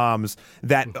sitcoms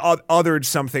that othered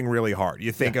something really hard.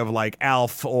 You think of like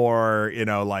Alf or, I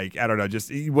don't know, just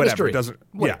whatever. Mystery. It doesn't...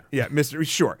 Whatever. Yeah, Mystery,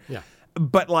 sure. Yeah.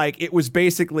 but like it was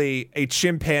basically a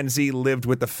chimpanzee lived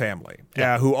with the family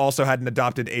who also had an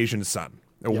adopted Asian son,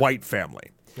 a white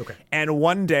family. Okay. And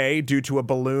one day, due to a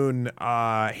balloon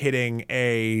hitting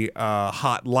a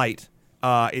hot light,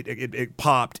 it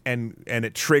popped and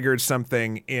it triggered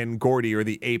something in Gordy, or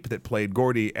the ape that played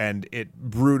Gordy, and it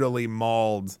brutally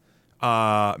mauled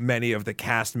many of the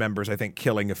cast members, I think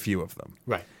killing a few of them.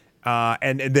 Right.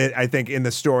 And then I think in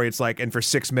the story, it's like, and for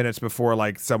 6 minutes before,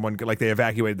 like, someone, like, they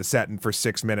evacuated the set, and for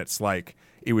 6 minutes, like,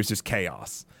 it was just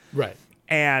chaos. Right.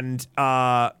 And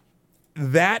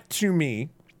that, to me,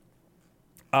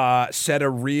 set a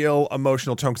real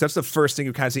emotional tone, because that's the first thing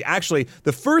you kind of see. Actually,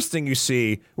 the first thing you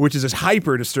see, which is this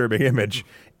hyper disturbing image,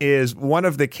 is one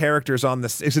of the characters on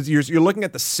this. You're looking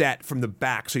at the set from the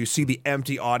back, so you see the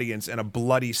empty audience and a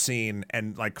bloody scene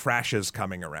and like crashes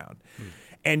coming around,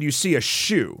 and you see a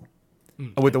shoe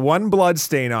with the one blood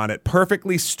stain on it,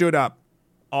 perfectly stood up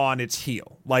on its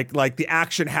heel, like the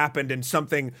action happened, and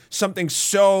something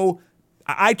so.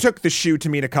 I took the shoe to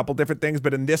mean a couple different things,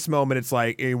 but in this moment, it's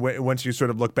like, once you sort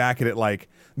of look back at it, like,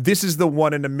 this is the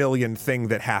 1 in a million thing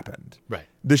that happened. Right.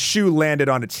 The shoe landed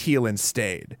on its heel and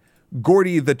stayed.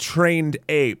 Gordy, the trained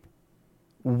ape,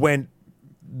 went,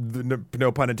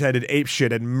 no pun intended, ape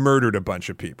shit, and murdered a bunch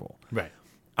of people. Right.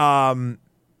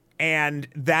 And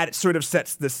that sort of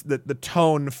sets the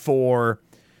tone for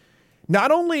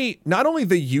not only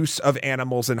the use of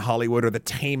animals in Hollywood, or the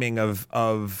taming of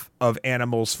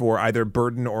animals for either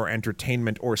burden or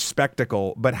entertainment or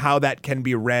spectacle, but how that can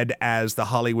be read as the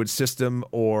Hollywood system,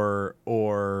 or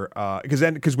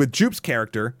because with Jupe's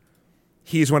character,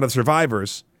 he's one of the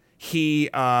survivors. He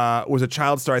was a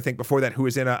child star, I think, before that, who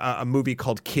was in a movie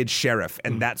called Kid Sheriff,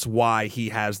 and that's why he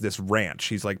has this ranch.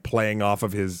 He's like playing off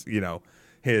of his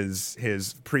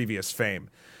previous fame,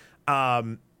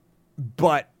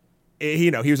 but.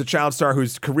 He was a child star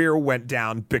whose career went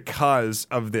down because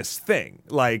of this thing.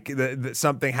 Like,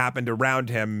 something happened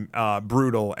around him,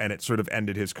 brutal, and it sort of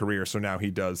ended his career. So now he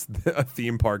does a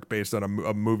theme park based on a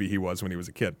movie he was when he was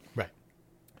a kid. Right.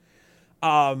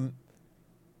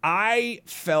 I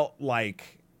felt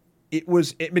like it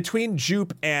was between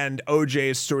Jupe and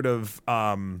OJ's sort of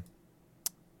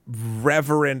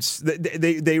reverence.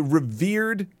 They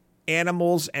revered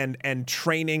animals and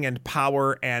training and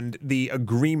power and the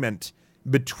agreement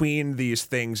between these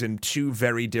things in two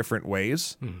very different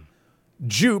ways.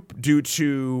 Jupe, due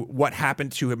to what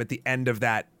happened to him at the end of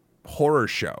that horror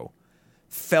show,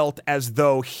 felt as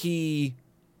though he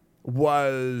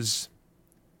was,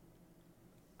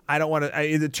 I don't want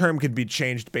to, the term could be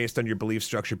changed based on your belief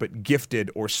structure, but gifted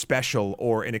or special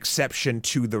or an exception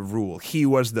to the rule. He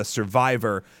was the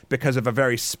survivor because of a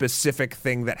very specific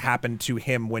thing that happened to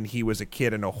him when he was a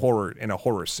kid in a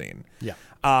horror scene. Yeah.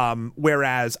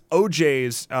 Whereas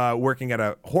OJ's working at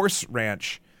a horse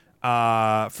ranch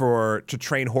to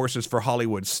train horses for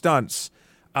Hollywood stunts,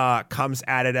 comes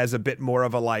at it as a bit more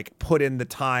of a, like, put in the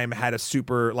time, had a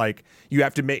super, like, you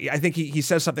have to make, I think he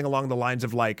says something along the lines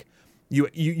of, like,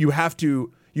 you have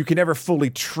to, you can never fully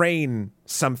train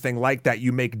something like that.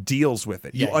 You make deals with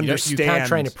it. Yeah, you understand. You can't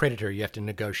train a predator. You have to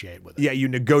negotiate with it. Yeah, you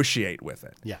negotiate with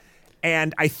it. Yeah.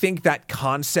 And I think that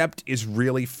concept is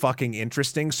really fucking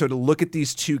interesting. So to look at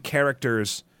these two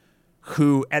characters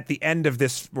who, at the end of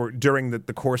this, or during the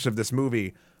course of this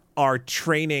movie, are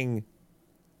training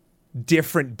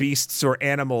different beasts or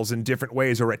animals in different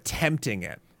ways, or attempting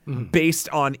it, based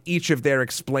on each of their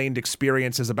explained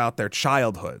experiences about their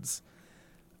childhoods,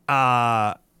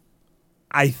 I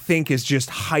think is just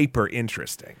hyper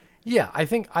interesting. Yeah, I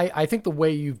think the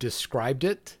way you've described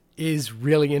it is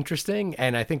really interesting,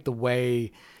 and I think the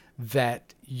way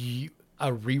that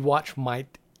a rewatch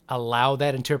might allow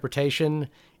that interpretation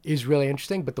is really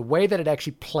interesting. But the way that it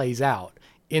actually plays out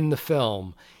in the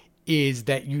film is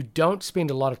that you don't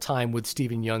spend a lot of time with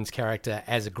Steven Yeun's character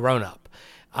as a grown-up,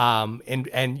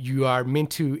 and you are meant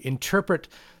to interpret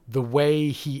the way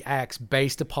he acts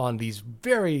based upon these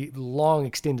very long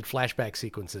extended flashback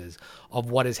sequences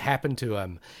of what has happened to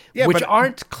him, which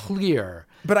aren't clear.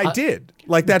 But I did.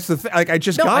 Like, that's the thing. Like, I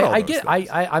just got all I those get. things.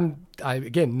 I'm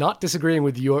again not disagreeing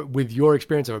with your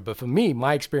experience of it, but for me,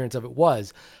 my experience of it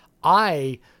was,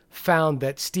 I found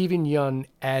that Steven Yeun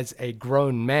as a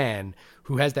grown man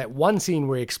who has that one scene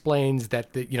where he explains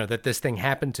that that this thing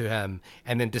happened to him,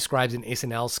 and then describes an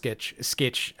SNL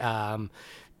sketch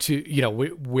to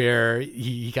where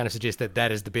he kind of suggests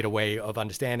that is the better way of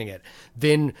understanding it,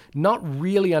 then not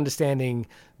really understanding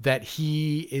that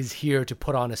he is here to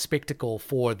put on a spectacle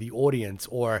for the audience,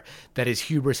 or that his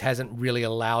hubris hasn't really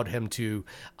allowed him to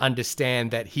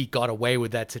understand that he got away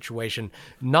with that situation,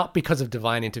 not because of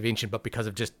divine intervention, but because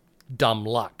of just dumb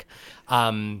luck.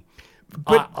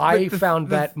 I found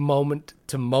that moment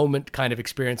to moment kind of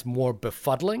experience more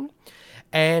befuddling,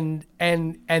 and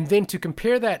then to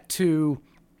compare that to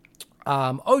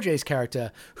OJ's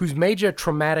character, whose major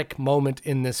traumatic moment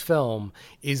in this film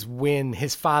is when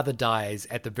his father dies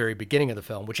at the very beginning of the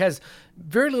film, which has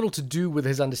very little to do with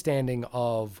his understanding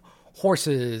of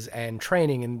horses and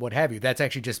training and what have you. That's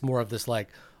actually just more of this like,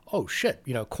 oh shit,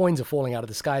 coins are falling out of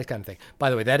the skies kind of thing. By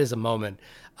the way, that is a moment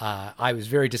I was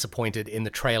very disappointed in the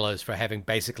trailers for having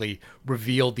basically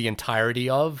revealed the entirety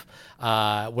of.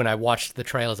 When I watched the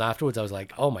trailers afterwards, I was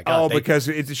like, oh my God. Because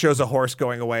it shows a horse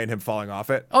going away and him falling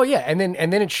off it? Oh yeah, and then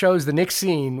it shows the next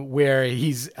scene where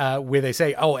where they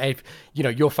say, oh, if,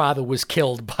 your father was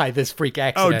killed by this freak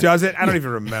accident. Oh, does it? I don't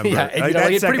even remember. Yeah, and,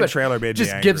 that it second pretty much trailer made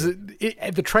just me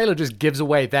angry. The trailer just gives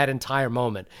away that entire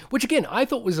moment, which again I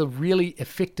thought was a really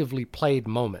effectively played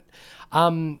moment.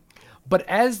 But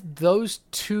as those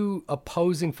two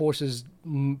opposing forces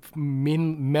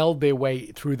meld their way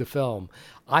through the film,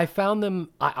 I found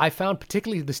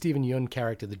particularly the Steven Yeun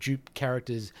character, the Jupe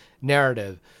character's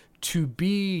narrative, to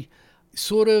be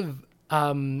sort of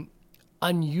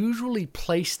unusually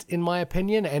placed, in my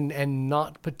opinion, and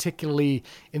not particularly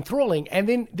enthralling. And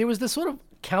then there was this sort of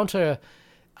counter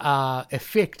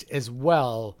effect as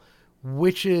well,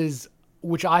 which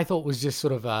I thought was just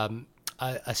sort of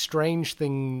a strange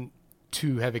thing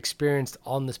to have experienced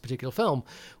on this particular film,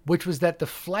 which was that the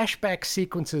flashback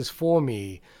sequences for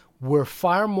me were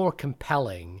far more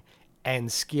compelling and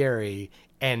scary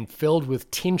and filled with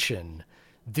tension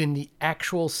than the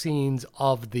actual scenes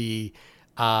of the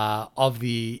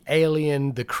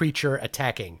alien, the creature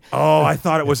attacking. Oh, I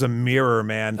thought it was a mirror,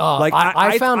 man.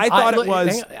 I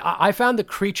found the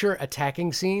creature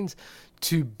attacking scenes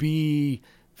to be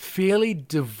fairly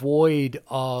devoid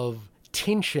of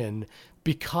tension,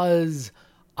 because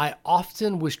I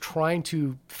often was trying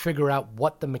to figure out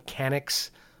what the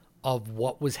mechanics of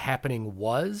what was happening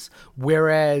was,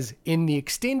 whereas in the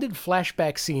extended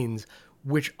flashback scenes,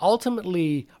 which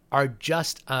ultimately are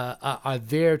just are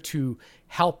there to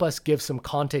help us give some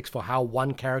context for how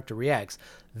one character reacts,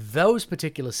 those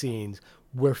particular scenes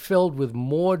were filled with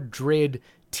more dread,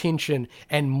 tension,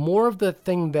 and more of the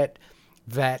thing that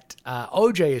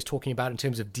OJ is talking about in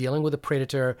terms of dealing with a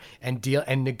predator and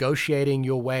negotiating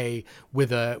your way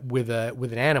with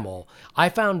an animal. I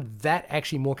found that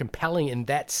actually more compelling in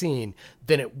that scene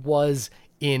than it was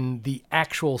in the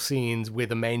actual scenes where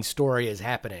the main story is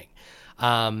happening.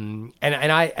 And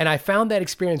I found that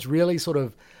experience really sort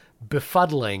of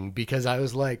befuddling, because I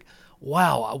was like,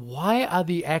 wow, why are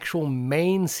the actual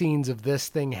main scenes of this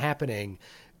thing happening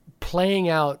playing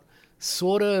out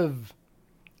sort of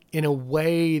in a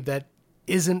way that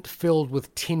isn't filled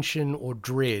with tension or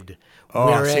dread?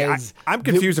 Whereas I'm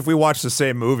confused if we watched the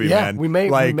same movie, man. we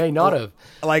may not have.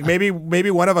 Like maybe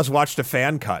one of us watched a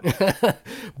fan cut.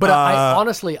 But I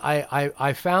honestly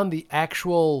found the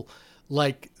actual,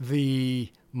 like, the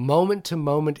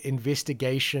moment-to-moment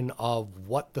investigation of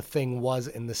what the thing was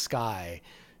in the sky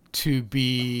to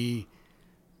be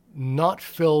not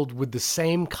filled with the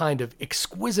same kind of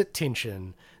exquisite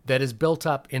tension that is built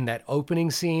up in that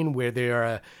opening scene where there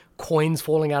are coins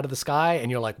falling out of the sky and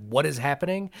you're like, what is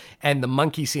happening? And the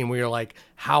monkey scene where you're like,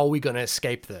 how are we going to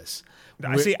escape this?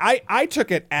 See, I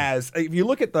took it as, if you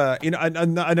look at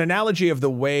an analogy of the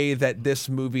way that this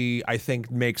movie, I think,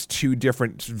 makes two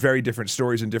very different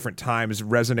stories in different times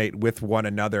resonate with one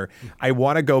another. I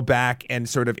want to go back and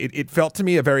sort of, it felt to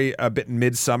me a bit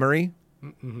Midsummer-y.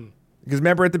 Mm-hmm. Because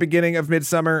remember at the beginning of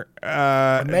Midsummer,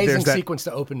 amazing sequence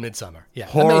to open Midsummer. Yeah,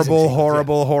 horrible,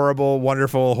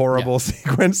 wonderful, horrible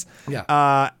sequence.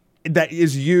 Yeah, that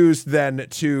is used then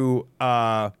to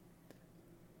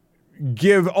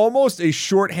give almost a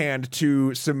shorthand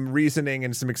to some reasoning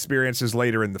and some experiences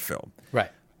later in the film. Right.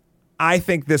 I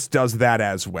think this does that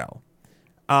as well.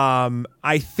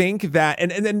 I think that,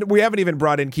 and then we haven't even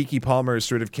brought in Keke Palmer's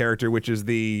sort of character, which is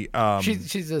the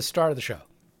she's the star of the show.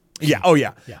 Yeah. Oh,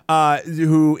 yeah.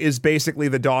 Who is basically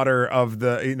the daughter of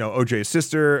the OJ's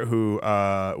sister, who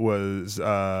was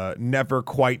never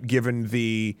quite given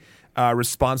the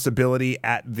responsibility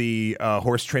at the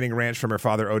horse training ranch from her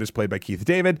father Otis, played by Keith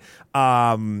David,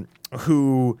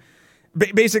 who.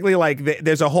 Basically, like,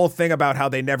 there's a whole thing about how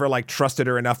they never, like, trusted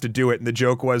her enough to do it, and the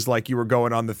joke was, like, you were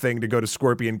going on the thing to go to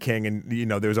Scorpion King, and,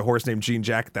 there was a horse named Gene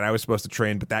Jack that I was supposed to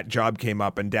train, but that job came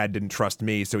up, and Dad didn't trust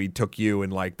me, so he took you,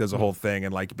 and, like, there's a whole thing,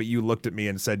 and, like, but you looked at me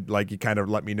and said, like, you kind of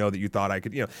let me know that you thought I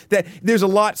could, that there's a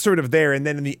lot sort of there, and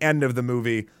then in the end of the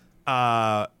movie,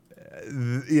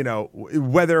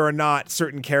 whether or not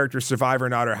certain characters survive or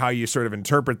not, or how you sort of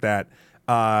interpret that,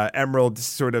 Emerald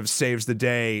sort of saves the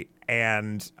day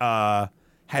and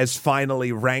has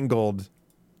finally wrangled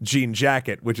Jean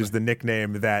Jacket, which is the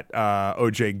nickname that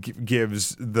OJ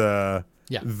gives the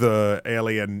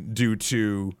alien due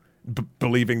to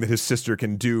believing that his sister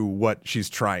can do what she's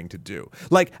trying to do.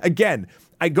 Like, again,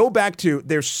 I go back to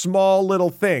there's small little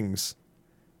things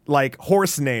like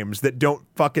horse names that don't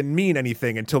fucking mean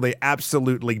anything until they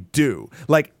absolutely do.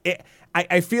 Like,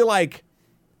 I feel like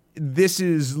this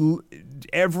is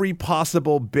every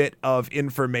possible bit of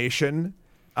information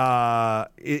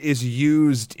is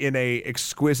used in a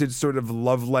exquisite sort of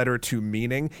love letter to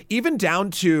meaning, even down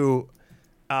to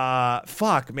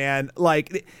fuck, man,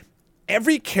 like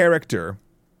every character.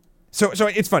 So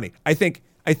it's funny. I think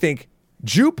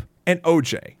Jupe and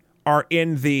OJ are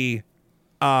in the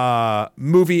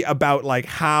movie about like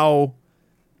how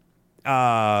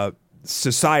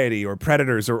society or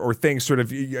predators or things sort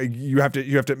of you have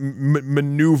to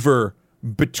maneuver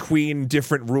between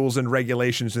different rules and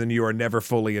regulations, and you are never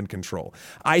fully in control.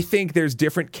 I think there's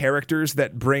different characters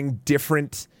that bring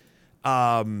different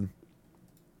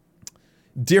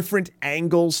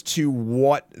angles to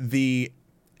what the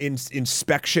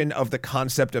inspection of the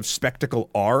concept of spectacle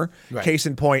are. Right. Case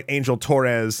in point, Angel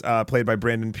Torres, played by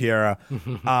Brandon Pereira,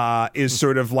 is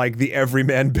sort of like the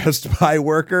everyman Best Buy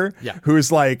worker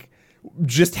who's like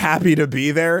just happy to be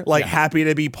there, like happy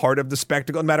to be part of the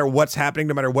spectacle, no matter what's happening,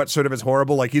 no matter what sort of is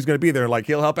horrible, like he's going to be there, like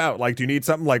he'll help out, like do you need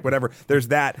something, like whatever. There's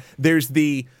that. There's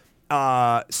the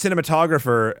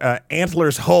cinematographer,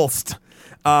 Antlers Holst,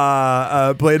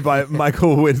 played by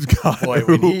Michael Winscott.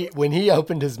 Boy, when he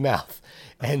opened his mouth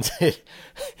and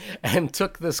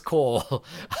took this call,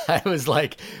 I was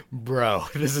like, bro,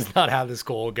 this is not how this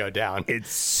call will go down.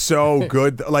 It's so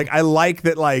good. Like, I like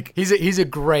that, like he's a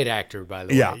great actor, by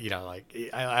the way. You know,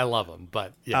 like I love him,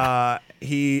 but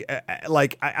he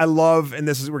like I love, and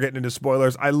this is, we're getting into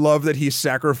spoilers, I love that he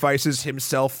sacrifices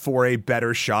himself for a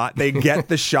better shot. They get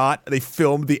the shot, they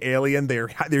filmed the alien, their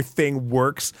thing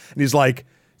works, and he's like,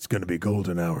 it's going to be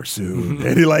golden hour soon.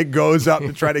 And he like goes up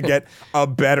to try to get a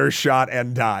better shot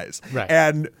and dies. Right.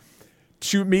 And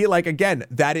to me, like, again,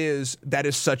 that is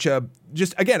such a,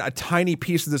 just again, a tiny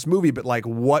piece of this movie, but like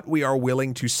what we are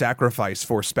willing to sacrifice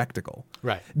for spectacle.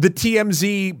 Right. The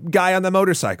TMZ guy on the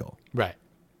motorcycle. Right.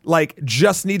 Like,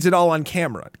 just needs it all on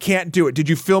camera. Can't do it. Did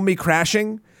you film me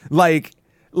crashing?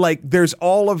 Like there's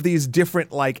all of these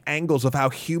different like angles of how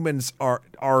humans are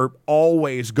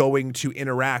always going to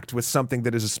interact with something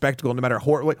that is a spectacle, no matter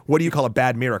what do you call a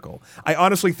bad miracle? I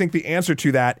honestly think the answer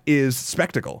to that is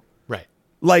spectacle. Right.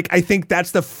 Like, I think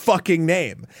that's the fucking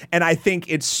name. And I think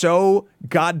it's so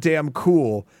goddamn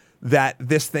cool that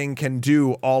this thing can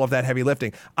do all of that heavy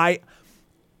lifting. I'm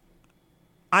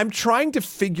trying to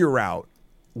figure out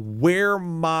where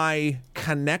my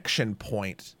connection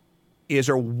point is,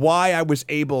 or why I was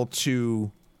able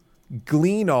to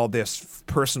glean all this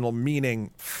personal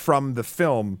meaning from the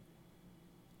film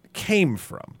came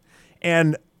from.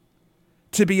 And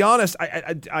to be honest,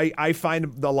 I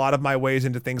find a lot of my ways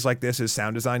into things like this is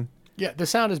sound design. Yeah, the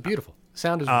sound is beautiful. The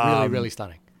sound is really, really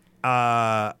stunning.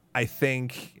 I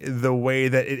think the way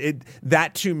that it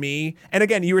that to me, and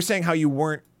again, you were saying how you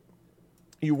weren't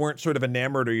sort of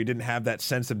enamored, or you didn't have that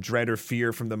sense of dread or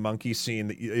fear from the monkey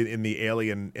scene in the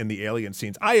alien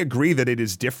scenes. I agree that it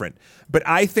is different, but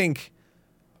I think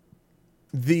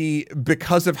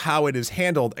because of how it is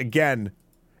handled, again,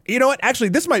 you know what? Actually,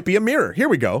 this might be a mirror. Here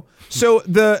we go. So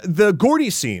the Gordy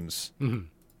scenes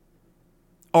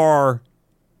are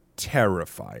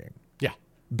terrifying. Yeah,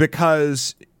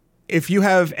 because if you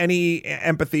have any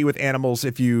empathy with animals,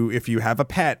 if you have a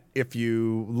pet, if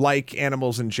you like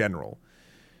animals in general,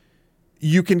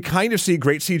 you can kind of see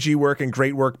great CG work and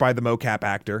great work by the mocap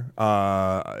actor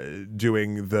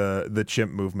doing the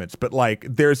chimp movements. But like,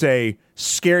 there's a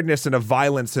scaredness and a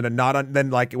violence and a then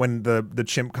like when the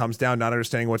chimp comes down, not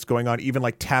understanding what's going on, even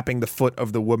like tapping the foot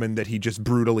of the woman that he just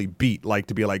brutally beat, like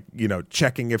to be like, you know,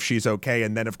 checking if she's okay.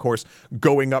 And then of course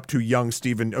going up to young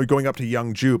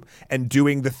Jupe and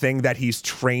doing the thing that he's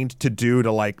trained to do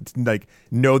to like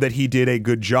know that he did a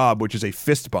good job, which is a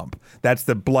fist bump. That's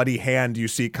the bloody hand you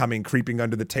see creeping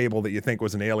under the table that you think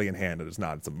was an alien hand. It is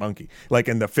not. It's a monkey. Like,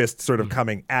 and the fist sort of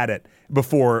coming at it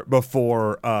before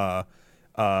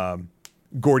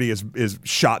Gordy is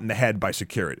shot in the head by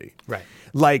security. Right.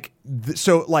 Like,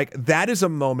 so like that is a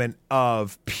moment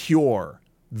of pure,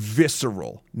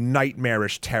 visceral,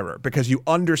 nightmarish terror, because you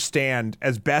understand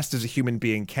as best as a human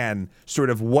being can sort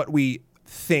of what we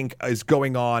think is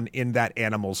going on in that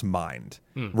animal's mind.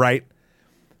 Right.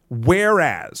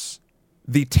 Whereas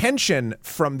the tension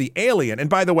from the alien, and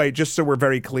by the way, just so we're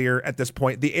very clear at this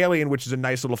point, the alien, which is a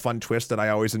nice little fun twist that I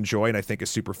always enjoy and I think is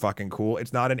super fucking cool,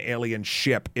 it's not an alien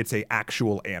ship, it's a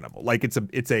actual animal. Like it's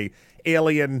a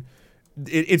alien,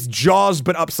 it's Jaws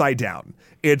but upside down.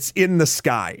 It's in the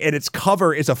sky and its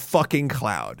cover is a fucking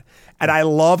cloud. And I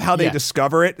love how they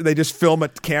discover it. They just film a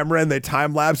camera and they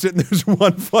time lapse it, and there's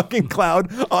one fucking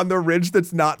cloud on the ridge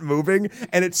that's not moving,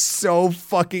 and it's so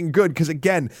fucking good because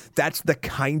again, that's the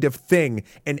kind of thing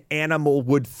an animal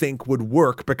would think would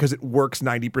work because it works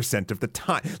 90% of the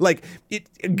time. Like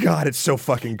God, it's so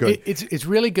fucking good. It's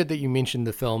really good that you mentioned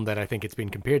the film that I think it's been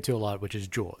compared to a lot, which is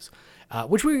Jaws.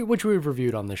 Which we've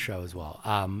reviewed on this show as well.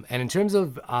 And in terms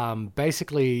of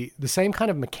basically the same kind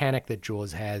of mechanic that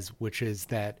Jaws has, which is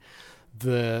that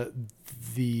the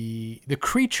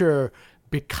creature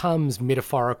becomes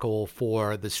metaphorical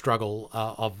for the struggle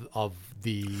of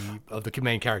the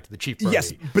main character, the Chief Brody.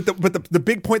 Yes, but the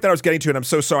big point that I was getting to, and I'm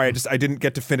so sorry, I didn't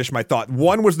get to finish my thought.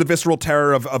 One was the visceral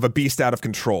terror of a beast out of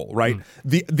control, right?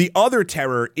 The other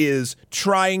terror is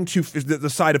trying to the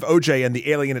side of OJ and the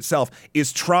alien itself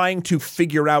is trying to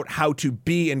figure out how to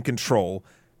be in control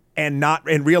and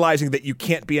realizing that you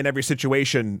can't be in every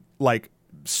situation like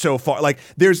so far. Like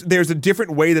there's a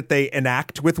different way that they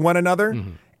enact with one another.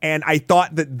 And I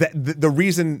thought that the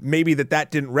reason maybe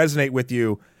that didn't resonate with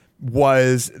you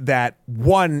was that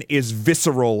one is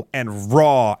visceral and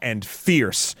raw and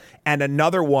fierce, and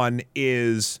another one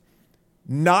is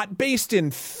not based in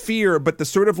fear, but the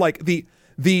sort of like the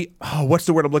what's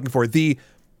the word I'm looking for? The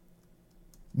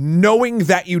knowing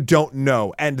that you don't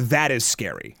know, and that is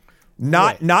scary.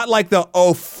 Not like the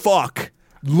oh fuck,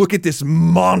 look at this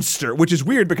monster, which is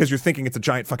weird because you're thinking it's a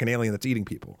giant fucking alien that's eating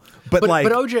people. But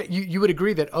OJ, you would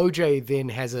agree that OJ then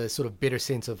has a sort of better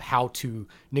sense of how to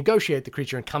negotiate the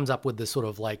creature and comes up with this sort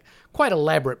of like quite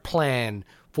elaborate plan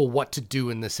for what to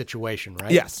do in this situation,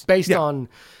 right? Yes.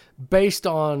 Based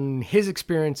on his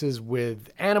experiences with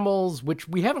animals, which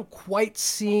we haven't quite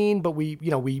seen, but we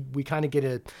kind of get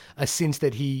a sense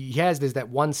that he has. There's that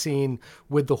one scene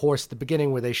with the horse at the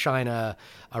beginning where they shine a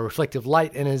reflective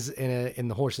light in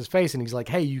the horse's face, and he's like,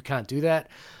 "Hey, you can't do that."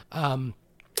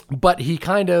 But he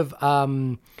kind of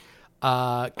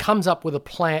comes up with a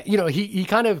plan. He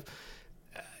kind of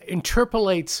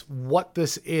interpolates what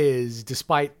this is,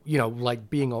 despite like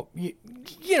being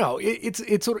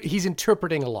it's sort of, he's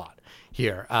interpreting a lot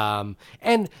here,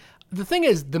 and the thing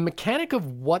is, the mechanic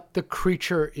of what the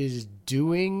creature is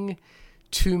doing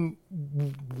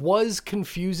was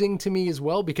confusing to me as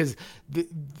well, because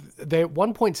they at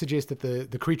one point suggest that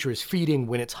the creature is feeding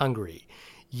when it's hungry,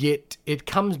 yet it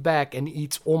comes back and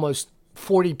eats almost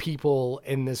 40 people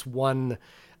in this one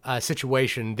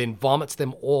situation, then vomits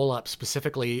them all up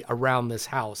specifically around this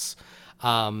house.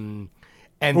 And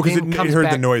then it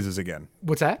heard the noises again.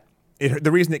 What's that?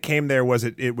 The reason it came there was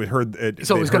it would heard it.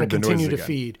 So it was going to continue to again.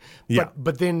 feed. Yeah.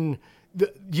 But then,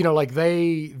 like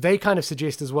they kind of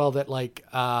suggest as well that like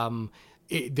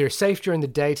they're safe during the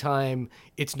daytime.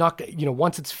 It's not,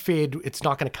 once it's fed, it's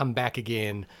not going to come back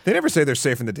again. They never say they're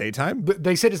safe in the daytime. But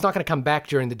they said it's not going to come back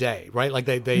during the day, right? Like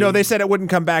they No, they said it wouldn't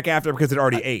come back after because it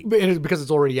already ate. Because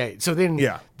it's already ate. So then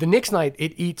the next night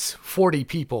it eats 40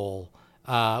 people,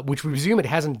 which we presume it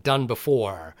hasn't done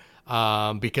before,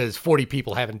 because 40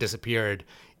 people haven't disappeared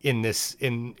in the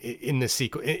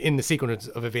sequence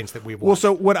of events that we've watched. Well,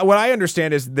 so what I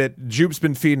understand is that Jupe's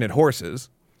been feeding it horses.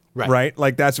 Right.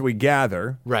 Like that's what we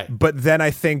gather. Right. But then I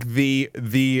think the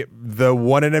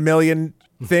 1 in a million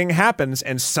thing happens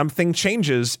and something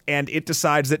changes and it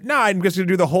decides that I'm just going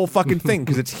to do the whole fucking thing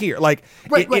because it's here. Like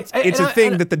it's a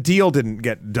thing that the deal didn't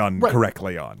get done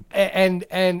correctly on. And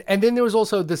then there was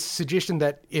also the suggestion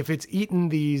that if it's eaten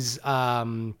these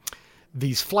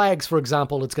flags, for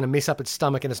example, it's going to mess up its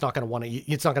stomach and it's not going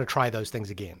to try those things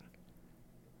again.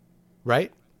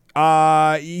 Right?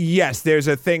 Yes, there's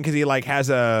a thing because he like has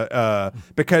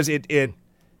because it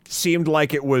seemed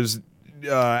like it was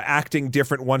acting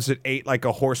different once it ate like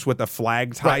a horse with a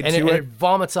flag tied to it. And it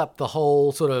vomits up the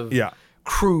whole sort of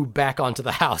crew back onto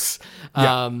the house.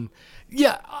 I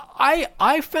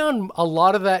found a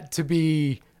lot of that to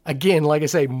be, again, like I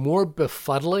say, more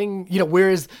befuddling.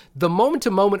 Whereas the moment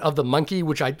to moment of the monkey,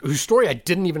 whose story I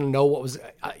didn't even know what was,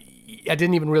 I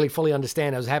didn't even really fully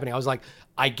understand what was happening. I was like,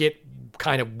 I get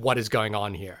kind of what is going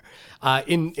on here.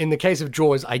 In the case of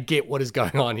Jaws, I get what is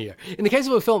going on here. In the case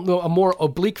of a more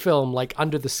oblique film like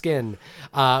Under the Skin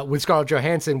with Scarlett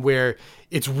Johansson, where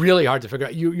it's really hard to figure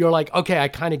out, you're like, okay, I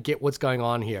kind of get what's going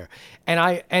on here. And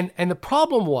the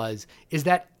problem is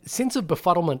that sense of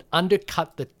befuddlement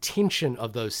undercut the tension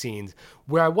of those scenes,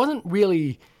 where I wasn't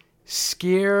really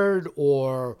scared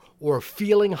or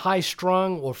feeling high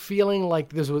strung or feeling like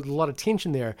there's a lot of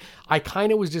tension there. I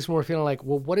kind of was just more feeling like,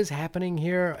 well, what is happening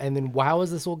here? And then how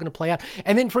is this all going to play out?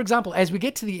 And then, for example, as we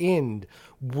get to the end,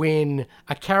 when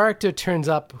a character turns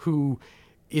up who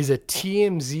is a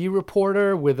TMZ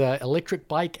reporter with an electric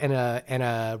bike and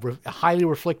a highly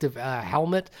reflective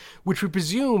helmet, which we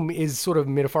presume is sort of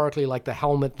metaphorically like the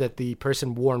helmet that the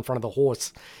person wore in front of the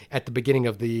horse at the beginning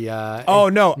of the...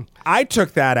 no. I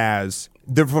took that as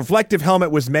the reflective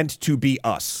helmet was meant to be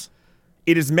us.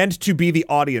 It is meant to be the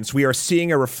audience. We are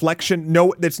seeing a reflection.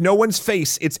 No, it's no one's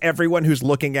face. It's everyone who's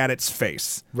looking at its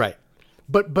face. Right.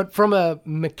 But from a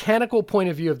mechanical point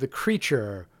of view of the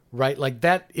creature... Right, like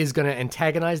that is going to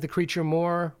antagonize the creature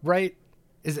more, right?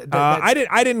 I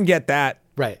didn't get that.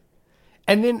 Right,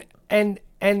 and then and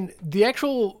the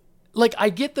actual, like, I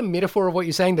get the metaphor of what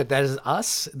you're saying, that is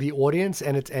us, the audience,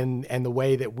 and it's and the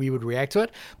way that we would react to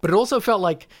it. But it also felt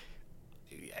like,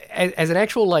 as an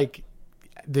actual, like,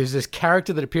 there's this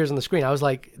character that appears on the screen. I was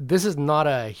like, this is not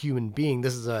a human being.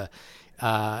 This is a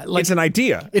it's an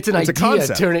idea. It's an idea a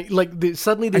concept. Turning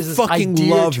suddenly there's this fucking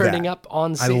idea love turning that. up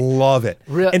on scene. I love it.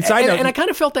 And I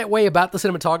kind of felt that way about the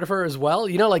cinematographer as well.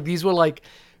 You know, like these were like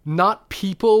not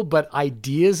people but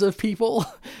ideas of people.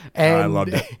 And I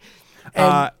loved it.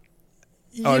 I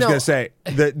was going to say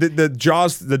the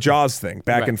Jaws thing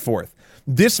back and forth.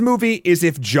 This movie is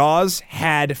if Jaws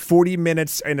had 40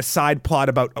 minutes and a side plot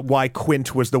about why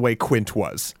Quint was the way Quint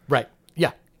was. Right.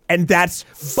 Yeah. And that's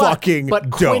fucking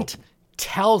but dope. Quint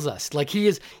tells us, like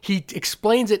he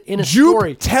explains it in a Jupe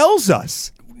story. tells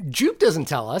us. Jupe doesn't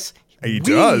tell us. He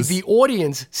does. The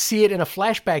audience, see it in a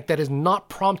flashback that is not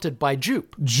prompted by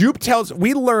Jupe.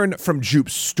 We learn from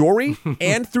Jupe's story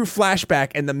and through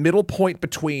flashback and the middle point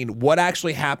between what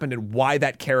actually happened and why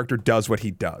that character does what he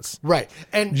does. Right.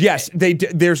 And yes,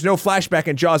 there's no flashback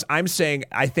in Jaws. I'm saying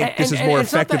I think this is more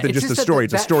effective than just a story.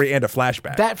 It's a story and a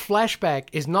flashback. That flashback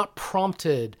is not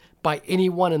prompted by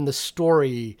anyone in the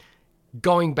story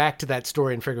going back to that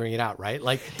story and figuring it out, right?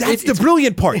 Like that's the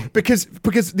brilliant part, because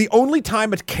the only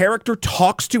time a character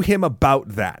talks to him about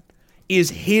that is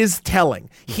his telling.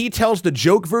 He tells the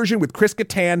joke version with Chris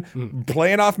Kattan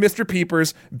playing off Mr.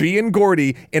 Peepers, being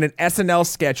Gordy in an SNL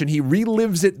sketch, and he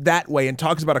relives it that way and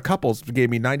talks about a couple gave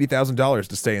me $90,000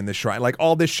 to stay in this shrine, like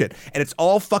all this shit. And it's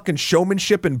all fucking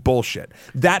showmanship and bullshit.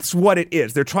 That's what it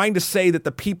is. They're trying to say that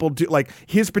the people do, like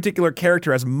his particular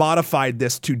character has modified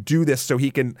this to do this so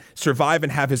he can survive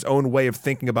and have his own way of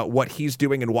thinking about what he's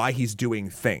doing and why he's doing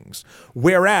things.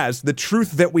 Whereas the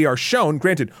truth that we are shown,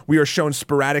 granted, we are shown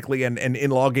sporadically and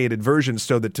elongated versions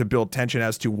so that to build tension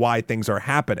as to why things are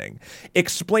happening.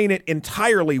 Explain it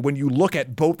entirely when you look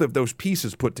at both of those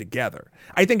pieces put together.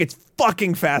 I think it's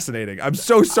fucking fascinating. I'm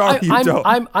so sorry you don't.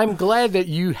 I'm glad that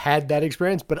you had that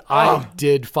experience, but I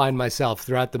did find myself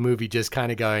throughout the movie just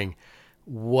kind of going,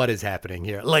 what is happening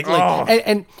here?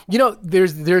 And you know,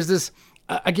 there's this.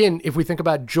 Again, if we think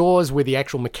about Jaws, where the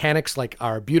actual mechanics like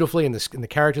are beautifully and the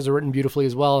characters are written beautifully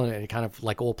as well, and it kind of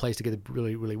like all plays together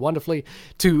really, really wonderfully,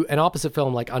 to an opposite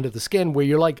film like Under the Skin, where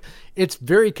you're like, it's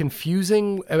very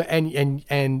confusing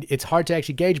and it's hard to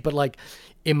actually gauge, but like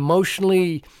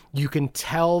emotionally, you can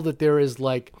tell that there is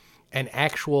like an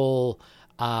actual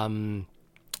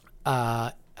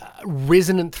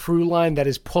resonant through line that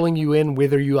is pulling you in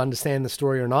whether you understand the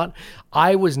story or not.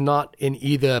 I was not in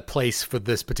either place for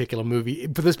this particular movie,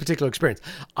 for this particular experience.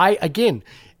 Again,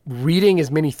 reading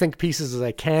as many think pieces as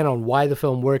I can on why the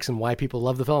film works and why people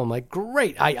love the film, I'm like,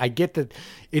 great. I get that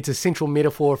it's a central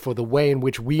metaphor for the way in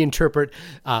which we interpret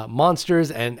monsters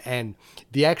and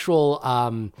the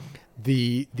actual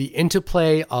the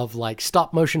interplay of like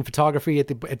stop motion photography at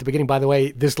the beginning. By the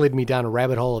way, this led me down a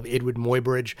rabbit hole of Edward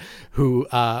Muybridge,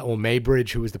 or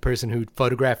Maybridge, who was the person who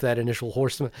photographed that initial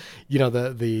horseman. You know,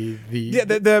 the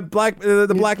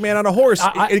black man on a horse.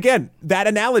 Again, that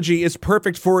analogy is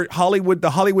perfect for Hollywood. The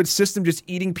Hollywood system just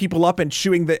eating people up and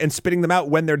chewing and spitting them out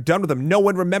when they're done with them. No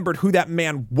one remembered who that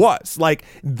man was.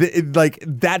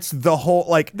 That's the whole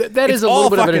like. That is a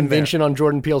little bit of an invention on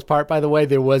Jordan Peele's part. By the way,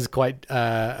 there was quite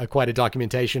a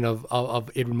documentation of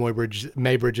Edward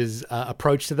Maybridge's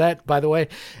approach to that, by the way.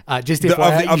 Of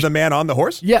the man on the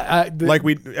horse? Yeah.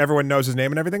 Everyone knows his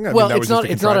name and everything?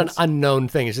 It's not an unknown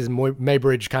thing. It's just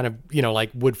Maybridge kind of,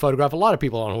 would photograph a lot of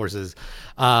people on horses.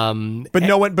 But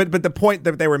the point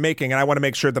that they were making, and I want to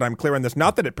make sure that I'm clear on this,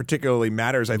 not that it particularly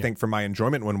matters, I think, for my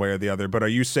enjoyment one way or the other, but are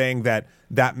you saying that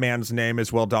man's name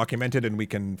is well documented and we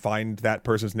can find that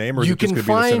person's name? Or you can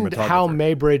find how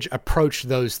Maybridge approached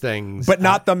those things. But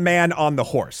not the man on the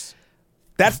horse.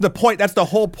 That's the point. That's the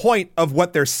whole point of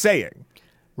what they're saying.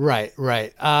 Right.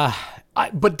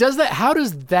 But how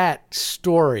does that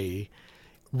story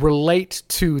relate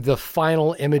to the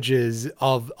final images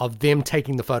of them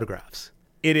taking the photographs?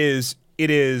 It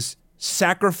is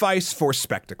sacrifice for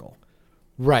spectacle.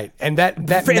 Right. And that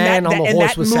man on the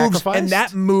horse was sacrificed? And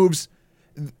that moves.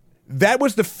 That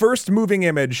was the first moving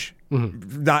image,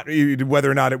 not whether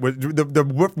or not it was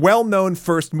the well-known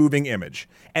first moving image.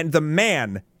 And the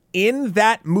man in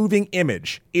that moving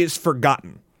image is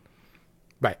forgotten.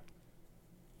 Right.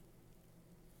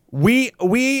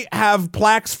 We have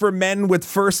plaques for men with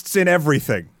firsts in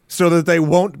everything so that they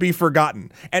won't be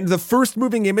forgotten. And the first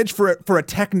moving image for a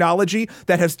technology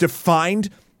that has defined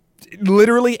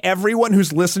literally everyone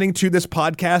who's listening to this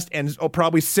podcast and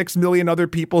probably 6 million other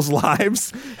people's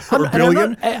lives, or a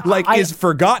billion, is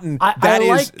forgotten. I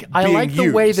like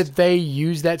the way that they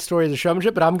use that story as a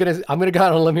showmanship, but I'm gonna go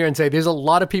out on a limb here and say there's a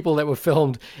lot of people that were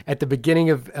filmed at the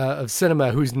beginning of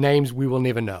cinema whose names we will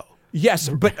never know. Yes,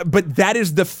 but that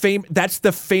is that's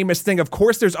the famous thing. Of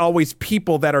course, there's always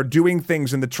people that are doing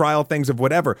things in the trial things of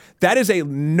whatever. That is a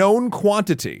known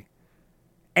quantity.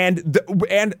 And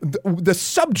the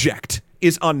subject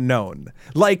is unknown.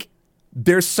 Like,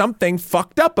 there's something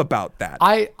fucked up about that.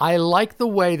 I like the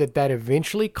way that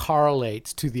eventually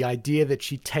correlates to the idea that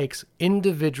she takes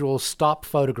individual stop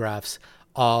photographs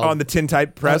of... On the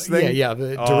tintype press thing? Yeah,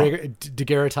 the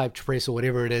daguerreotype press or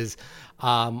whatever it is,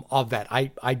 of that.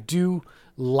 I do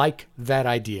like that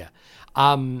idea.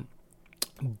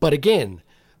 But again,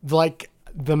 like,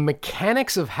 the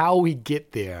mechanics of how we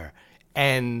get there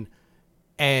and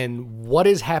what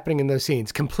is happening in those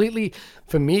scenes completely,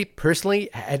 for me personally,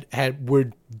 were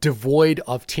devoid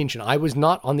of tension. I was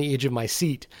not on the edge of my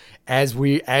seat as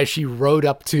she rode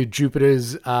up to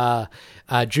Jupiter's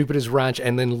ranch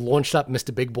and then launched up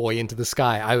Mr. Big Boy into the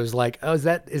sky. I was like, oh, is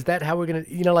that how we're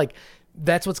gonna, like,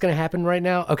 that's what's gonna happen right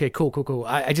now? Okay, cool.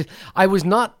 I was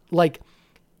not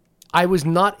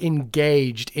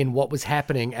engaged in what was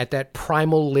happening at that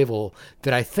primal level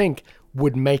that I think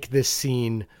would make this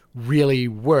scene really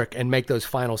work and make those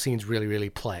final scenes really, really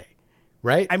play.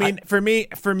 Right? I mean, for me,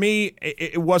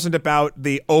 it wasn't about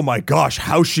the, oh my gosh,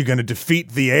 how's she going to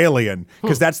defeat the alien?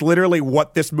 Because that's literally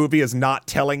what this movie is not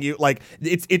telling you. Like,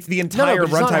 it's the entire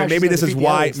runtime. Maybe this is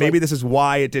why. This is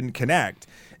why it didn't connect.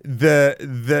 The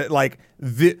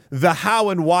how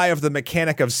and why of the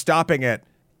mechanic of stopping it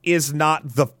is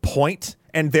not the point,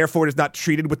 and therefore it is not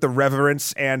treated with the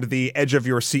reverence and the edge of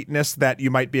your seatness that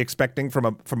you might be expecting from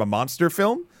a monster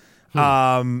film.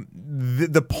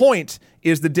 The point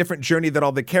is the different journey that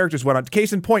all the characters went on.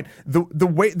 Case in point,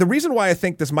 the reason why I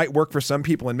think this might work for some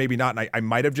people and maybe not, and I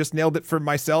might have just nailed it for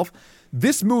myself.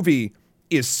 This movie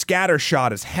is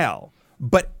scattershot as hell,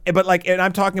 but like, and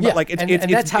I'm talking about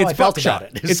that's how I felt about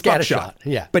it. It's scattershot.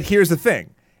 Yeah. But here's the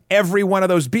thing. Every one of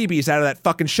those BBs out of that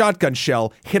fucking shotgun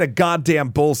shell hit a goddamn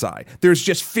bullseye. There's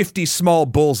just 50 small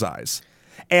bullseyes.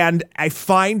 And I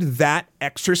find that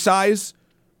exercise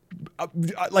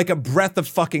like a breath of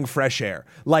fucking fresh air.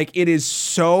 Like, it is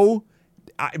so,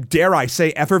 dare I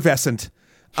say, effervescent.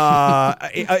 To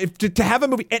have a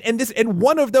movie, and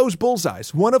one of those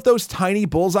bullseyes, one of those tiny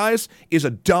bullseyes is a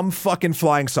dumb fucking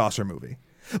flying saucer movie.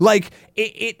 Like,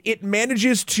 it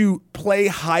manages to play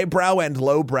highbrow and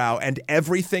lowbrow and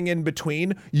everything in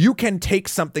between. You can take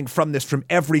something from this from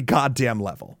every goddamn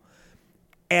level.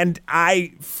 And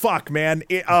man,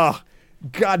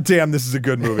 goddamn, this is a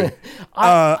good movie.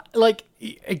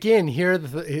 Again, here,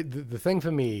 the thing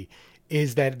for me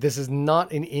is that this is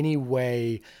not in any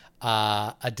way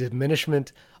a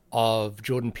diminishment of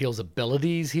Jordan Peele's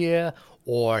abilities here,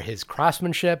 or his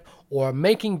craftsmanship, or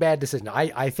making bad decisions.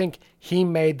 I think he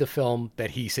made the film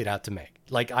that he set out to make.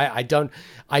 Like, I don't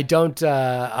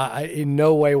in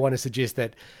no way want to suggest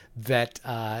that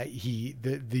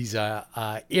these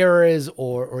errors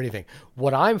or anything.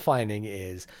 What I'm finding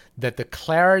is that the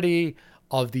clarity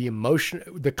of the emotion,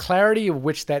 the clarity of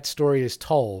which that story is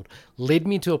told, led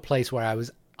me to a place where I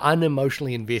was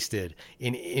unemotionally invested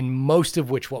in most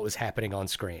of what was happening on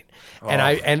screen.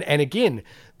 And again,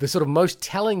 the sort of most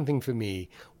telling thing for me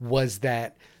was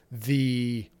that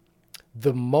the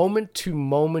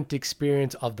moment-to-moment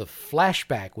experience of the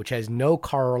flashback, which has no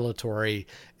correlatory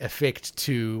effect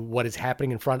to what is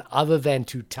happening in front other than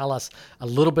to tell us a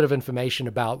little bit of information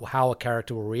about how a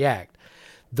character will react.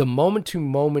 The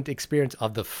moment-to-moment experience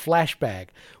of the flashback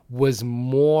was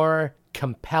more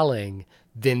compelling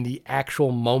than the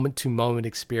actual moment-to-moment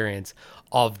experience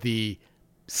of the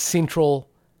central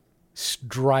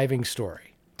driving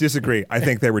story. Disagree. I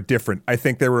think they were different. I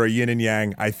think they were a yin and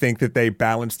yang. I think that they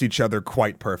balanced each other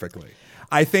quite perfectly.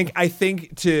 I think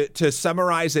to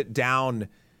summarize it down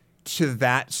to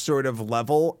that sort of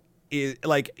level, is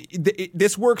like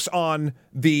this works on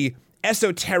the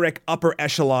esoteric upper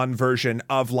echelon version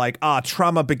of like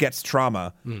trauma begets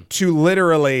trauma to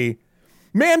literally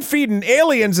man feeding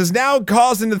aliens is now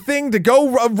causing the thing to go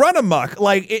run amok.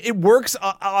 Like it works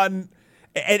on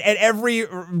at every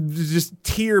just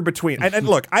tier between. And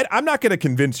look, I'm not going to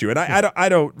convince you, and I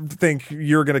don't think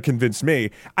you're going to convince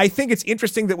me. I think it's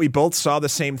interesting that we both saw the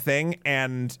same thing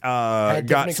and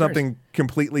got something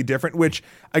completely different, which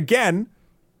again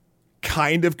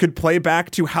kind of could play back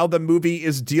to how the movie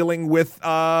is dealing with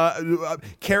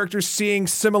characters seeing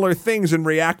similar things and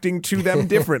reacting to them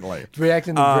differently.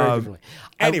 Reacting to them very differently.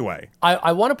 Anyway,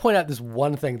 I want to point out this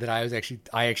one thing that I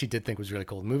actually did think was really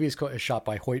cool. The movie is shot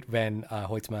by Hoyt van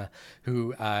Hoytsma,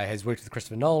 who has worked with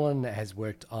Christopher Nolan, has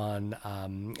worked on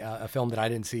a film that I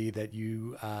didn't see that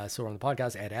you saw on the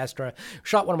podcast, Ad Astra.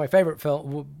 Shot one of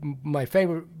my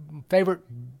favorite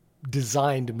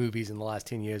designed movies in the last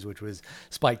 10 years, which was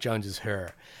Spike Jonze's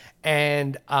Her.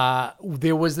 And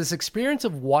there was this experience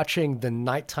of watching the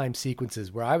nighttime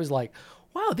sequences where I was like,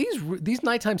 wow, these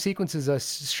nighttime sequences are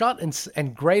shot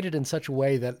and graded in such a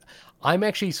way that I'm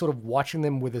actually sort of watching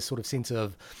them with a sort of sense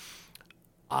of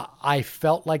I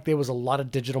felt like there was a lot of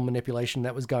digital manipulation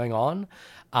that was going on.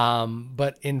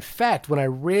 But in fact, when I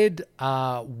read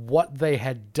what they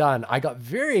had done, I got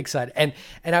very excited. And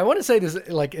I want to say this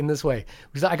like in this way,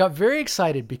 because I got very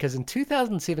excited because in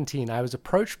 2017, I was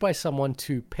approached by someone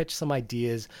to pitch some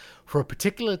ideas for a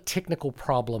particular technical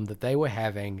problem that they were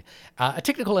having, a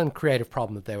technical and creative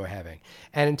problem that they were having.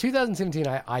 And in 2017,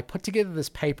 I put together this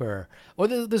paper, or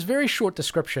this very short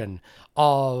description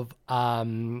of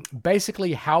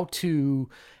basically how to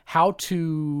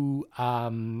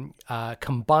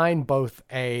combine both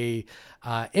a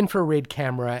infrared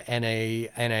camera and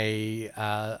a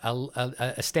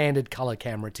standard color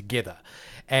camera together.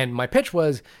 And my pitch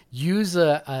was use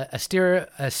a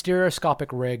stereoscopic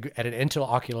rig at an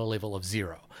interocular level of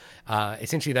 0.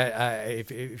 Essentially, that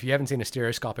if you haven't seen a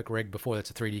stereoscopic rig before, that's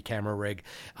a 3D camera rig,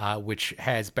 which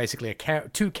has basically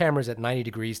two cameras at 90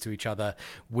 degrees to each other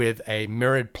with a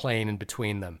mirrored plane in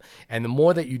between them. And the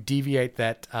more that you deviate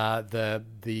that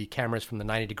the cameras from the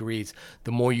 90 degrees,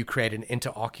 the more you create an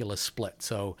interocular split.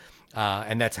 So.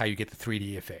 And that's how you get the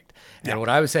 3D effect. And what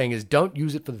I was saying is don't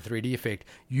use it for the 3D effect.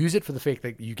 Use it for the fact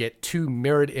that you get two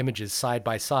mirrored images side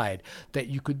by side that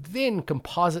you could then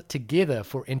composite together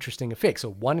for interesting effects.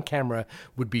 So one camera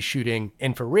would be shooting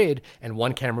infrared and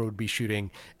one camera would be shooting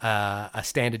a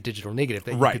standard digital negative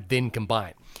that you could then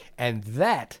combine. And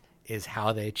that is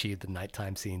how they achieved the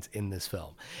nighttime scenes in this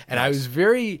film. And I was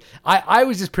I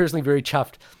was just personally very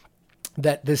chuffed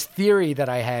that this theory that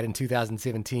I had in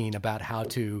 2017 about how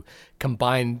to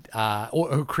combine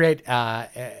or create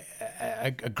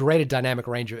a greater dynamic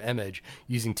range of image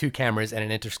using two cameras and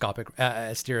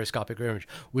an stereoscopic image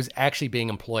was actually being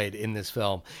employed in this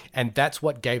film. And that's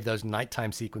what gave those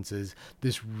nighttime sequences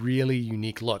this really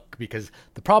unique look, because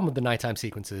the problem with the nighttime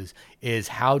sequences is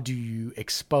how do you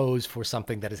expose for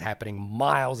something that is happening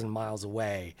miles and miles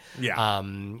away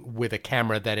with a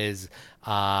camera that is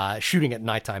shooting at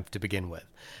nighttime to begin with.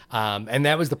 And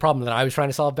that was the problem that I was trying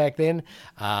to solve back then.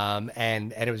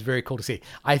 And it was very cool to see.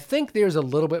 I think there's a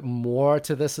little bit more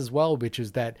to this as well, which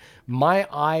is that my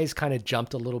eyes kind of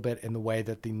jumped a little bit in the way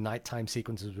that the nighttime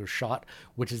sequences were shot,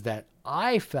 which is that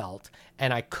I felt,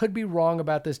 and I could be wrong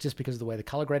about this just because of the way the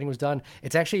color grading was done,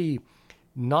 it's actually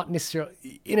not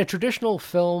necessarily, in a traditional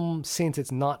film sense,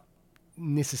 it's not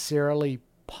necessarily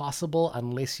possible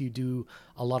unless you do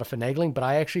a lot of finagling. But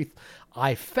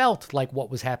I felt like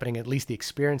what was happening, at least the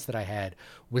experience that I had,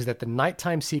 was that the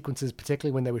nighttime sequences,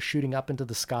 particularly when they were shooting up into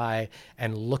the sky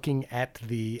and looking at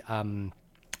the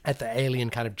alien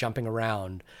kind of jumping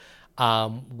around,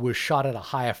 was shot at a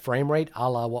higher frame rate, a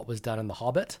la what was done in The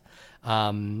Hobbit,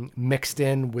 mixed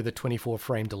in with a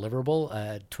 24-frame deliverable,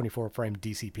 24-frame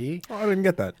DCP. Oh, I didn't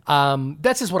get that.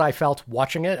 That's just what I felt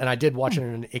watching it, and I did watch it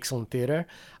in an excellent theater.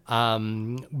 Did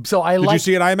you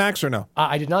see it IMAX or no?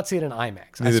 I did not see it in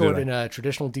IMAX. I saw it in a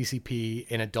traditional DCP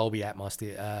in a Dolby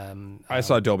Atmos. I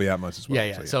saw Dolby Atmos as well.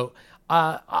 Yeah. So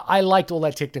I liked all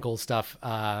that technical stuff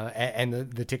and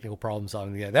the technical problem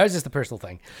solving. Yeah, that was just a personal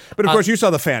thing. But of course, you saw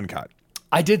the fan cut.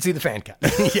 I did see the fan cut.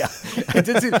 Yeah, I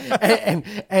did see,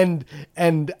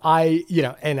 and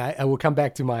I will come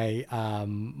back to my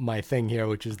my thing here,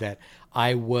 which is that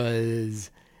I was.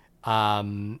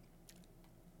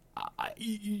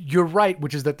 You're right,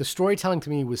 which is that the storytelling to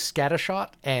me was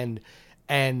scattershot, and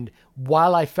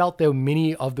while I felt there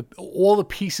were all the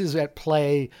pieces at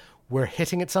play were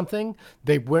hitting at something,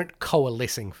 they weren't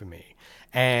coalescing for me.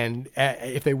 And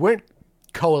if they weren't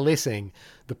coalescing,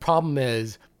 the problem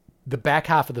is the back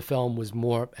half of the film was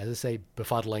more, as I say,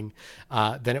 befuddling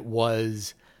than it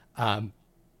was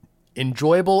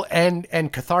enjoyable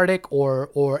and cathartic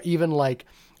or even like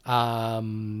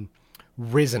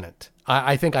resonant.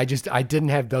 I think I didn't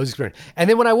have those experiences. And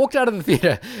then when I walked out of the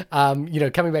theater,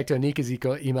 coming back to Anika's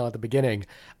email at the beginning,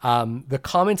 the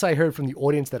comments I heard from the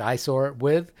audience that I saw it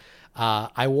with,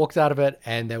 I walked out of it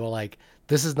and they were like,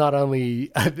 this is not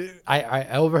only,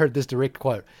 I overheard this direct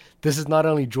quote, this is not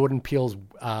only Jordan Peele's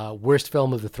worst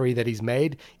film of the three that he's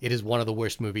made, it is one of the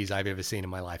worst movies I've ever seen in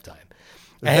my lifetime.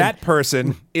 And that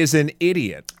person is an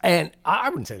idiot. And I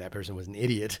wouldn't say that person was an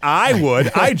idiot. I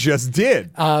would. I just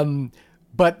did.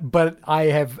 But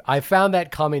I found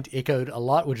that comment echoed a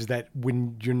lot, which is that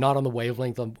when you're not on the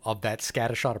wavelength of that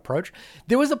scattershot approach,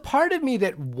 there was a part of me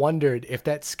that wondered if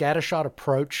that scattershot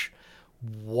approach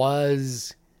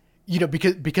was,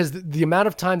 because the amount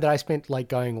of time that I spent like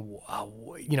going, wow,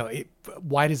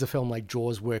 why does a film like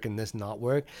Jaws work and this not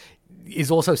work,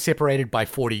 is also separated by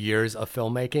 40 years of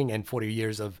filmmaking and 40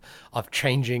 years of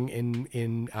changing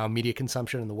in our media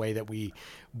consumption and the way that we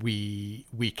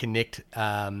connect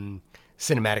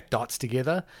cinematic dots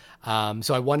together.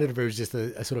 So I wondered if it was just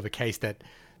a sort of a case that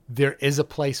there is a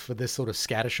place for this sort of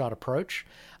scattershot approach.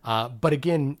 But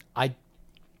again, I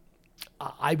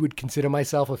would consider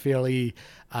myself a fairly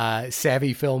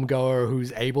savvy film goer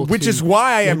who's able to... Which is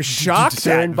why I am shocked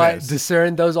at this.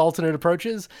 Discern those alternate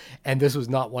approaches. And this was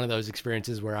not one of those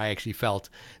experiences where I actually felt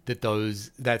that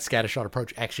that scattershot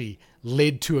approach actually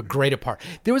led to a greater part.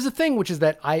 There was a thing, which is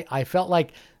that I felt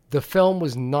like the film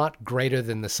was not greater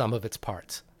than the sum of its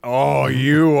parts. Oh,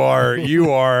 you are.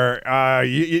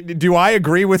 Do I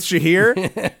agree with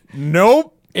Shahir?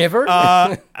 Nope. Ever?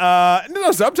 No,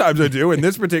 sometimes I do. In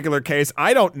this particular case,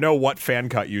 I don't know what fan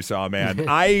cut you saw, man.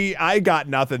 I got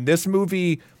nothing. This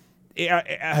movie,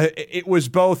 it was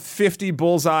both 50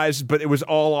 bullseyes, but it was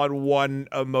all on one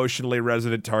emotionally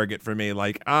resonant target for me.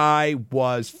 Like, I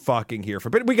was fucking here for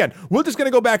it. But again, we're just going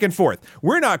to go back and forth.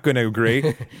 We're not going to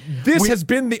agree. This has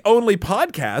been the only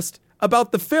podcast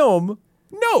about the film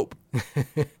Nope.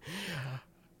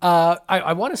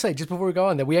 I want to say, just before we go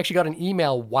on, that we actually got an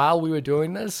email while we were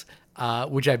doing this,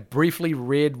 which I briefly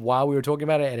read while we were talking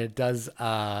about it, and it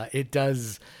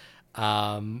does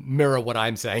mirror what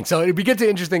I'm saying. So it'd be good to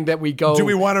interesting that we go. Do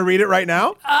we want to read it right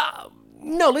now?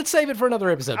 No, let's save it for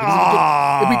another episode.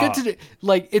 It'd be good to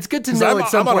it's good to know at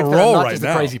some point that I'm not just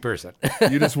a crazy person.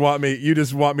 You just want me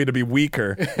to be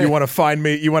weaker. You want to find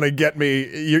me. You want to get me.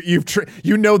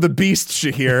 You know the beast,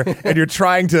 Shahir, and you're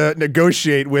trying to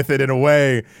negotiate with it in a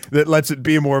way that lets it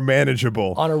be more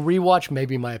manageable. On a rewatch,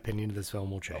 maybe my opinion of this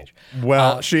film will change.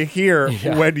 Well,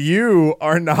 Shahir, when you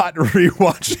are not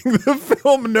rewatching the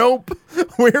film Nope,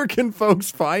 where can folks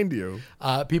find you?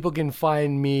 People can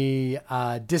find me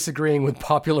disagreeing with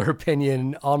popular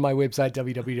opinion on my website,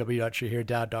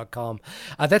 www.shahirdaud.com.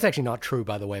 That's actually not true,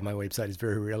 by the way. My website is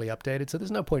very rarely updated, so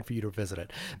there's no point for you to visit it.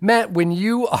 Matt, when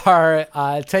you are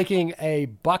taking a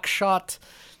buckshot...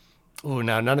 Oh,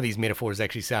 no, none of these metaphors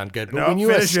actually sound good. But when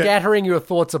you are scattering your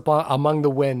thoughts among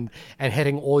the wind and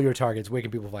hitting all your targets, where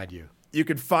can people find you? You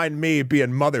can find me being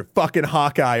motherfucking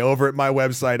Hawkeye over at my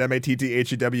website,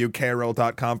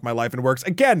 matthewkrl.com, for my life and works.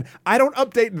 Again, I don't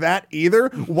update that either.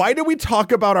 Why do we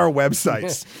talk about our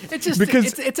websites? It's just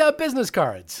because it's our business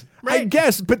cards. Right. I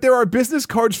guess, but there are business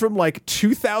cards from like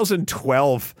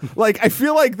 2012. Like, I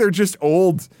feel like they're just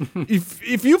old.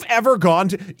 If you've ever gone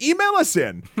to, email us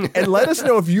in and let us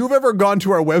know if you've ever gone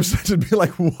to our website and be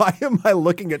like, why am I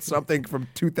looking at something from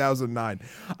 2009?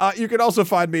 You can also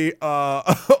find me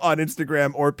on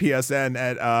Instagram or PSN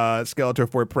at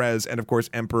Skeletor4Prez, and of course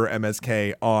Emperor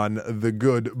MSK on the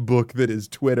good book that is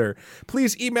Twitter.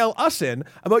 Please email us in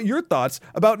about your thoughts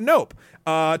about Nope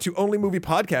to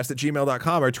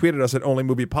onlymoviepodcast@gmail.com, or tweet at us at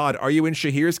onlymoviepod. Are you in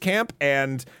Shahir's camp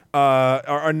and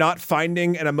are not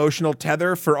finding an emotional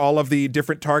tether for all of the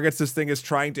different targets this thing is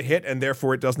trying to hit, and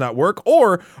therefore it does not work?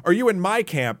 Or are you in my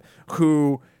camp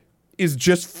who is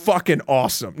just fucking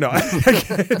awesome? No,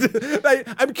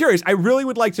 I'm curious. I really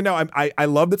would like to know. I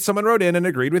love that someone wrote in and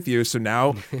agreed with you. So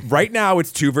now, right now,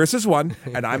 it's 2 versus 1,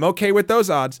 and I'm okay with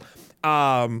those odds.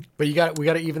 But we got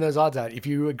to even those odds out. If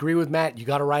you agree with Matt, you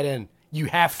got to write in. You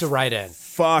have to write in.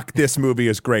 Fuck, this movie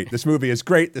is great. This movie is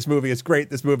great. This movie is great.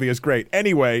 This movie is great.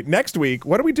 Anyway, next week,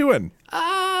 what are we doing?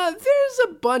 There's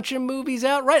there's a bunch of movies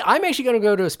out, right? I'm actually going to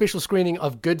go to a special screening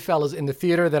of Goodfellas in the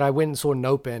theater that I went and saw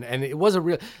Nope in, and it was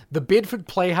the Bedford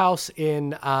Playhouse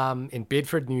in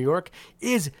Bedford, New York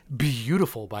is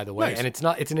beautiful, by the way. Nice. And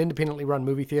it's an independently run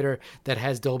movie theater that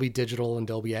has Dolby Digital and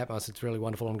Dolby Atmos. It's really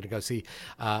wonderful. I'm going to go see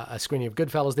a screening of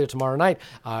Goodfellas there tomorrow night.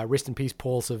 Rest in peace,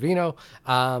 Paul Sorvino.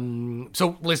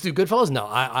 So let's do Goodfellas. No,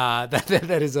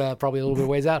 that is probably a little bit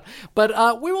ways out,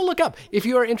 but we will look up. If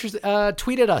you are interested,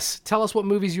 tweet at us. Tell us what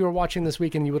movies you are watching this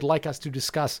week and you would like us to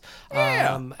discuss.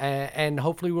 And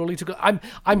hopefully we'll lead to go.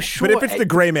 I'm sure. But if it's The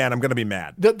Gray Man, I'm going to be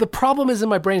mad. The problem is in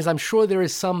my brain is I'm sure there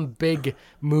is some big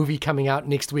movie coming out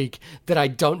next week that I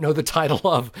don't know the title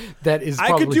of. That is.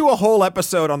 Probably, I could do a whole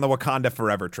episode on the Wakanda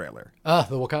Forever trailer. The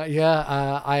Wakanda.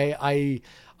 Yeah.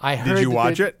 I heard. Did you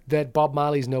watch it? That Bob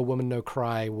Marley's "No Woman, No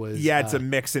Cry" was. Yeah, it's a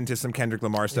mix into some Kendrick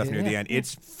Lamar stuff near the end.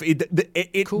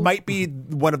 It Cool. might be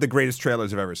one of the greatest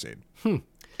trailers I've ever seen.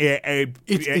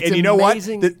 It's and you know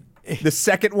amazing. what? The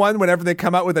second one, whenever they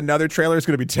come out with another trailer, is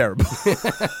going to be terrible.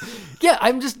 Yeah,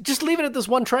 I'm just leave it at this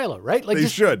one trailer, right? Like They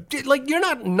should. Like you're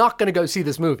not going to go see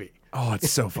this movie. Oh, it's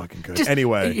so fucking good. Just,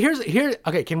 Anyway, here's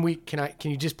okay. Can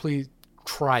you just please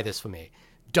try this for me?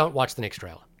 Don't watch the next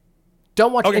trailer.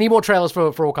 Don't watch any more trailers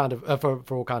for Wakanda for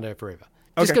Wakanda Forever.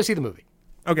 Just go see the movie.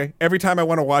 okay. Every time I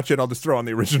want to watch it, I'll just throw on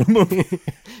the original movie.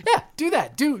 Yeah, do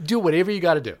that. Do whatever you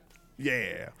got to do.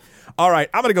 Yeah. All right,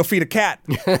 I'm going to go feed a cat.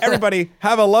 Everybody,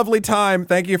 have a lovely time.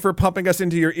 Thank you for pumping us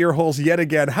into your ear holes yet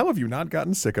again. How have you not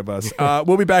gotten sick of us?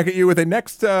 We'll be back at you with a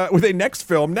next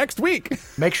film next week.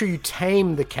 Make sure you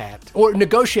tame the cat or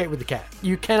negotiate with the cat.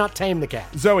 You cannot tame the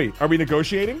cat. Zoe, are we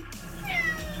negotiating?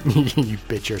 You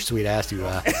bitch your sweet ass, you.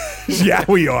 Yeah,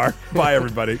 we are. Bye,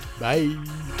 everybody. Bye.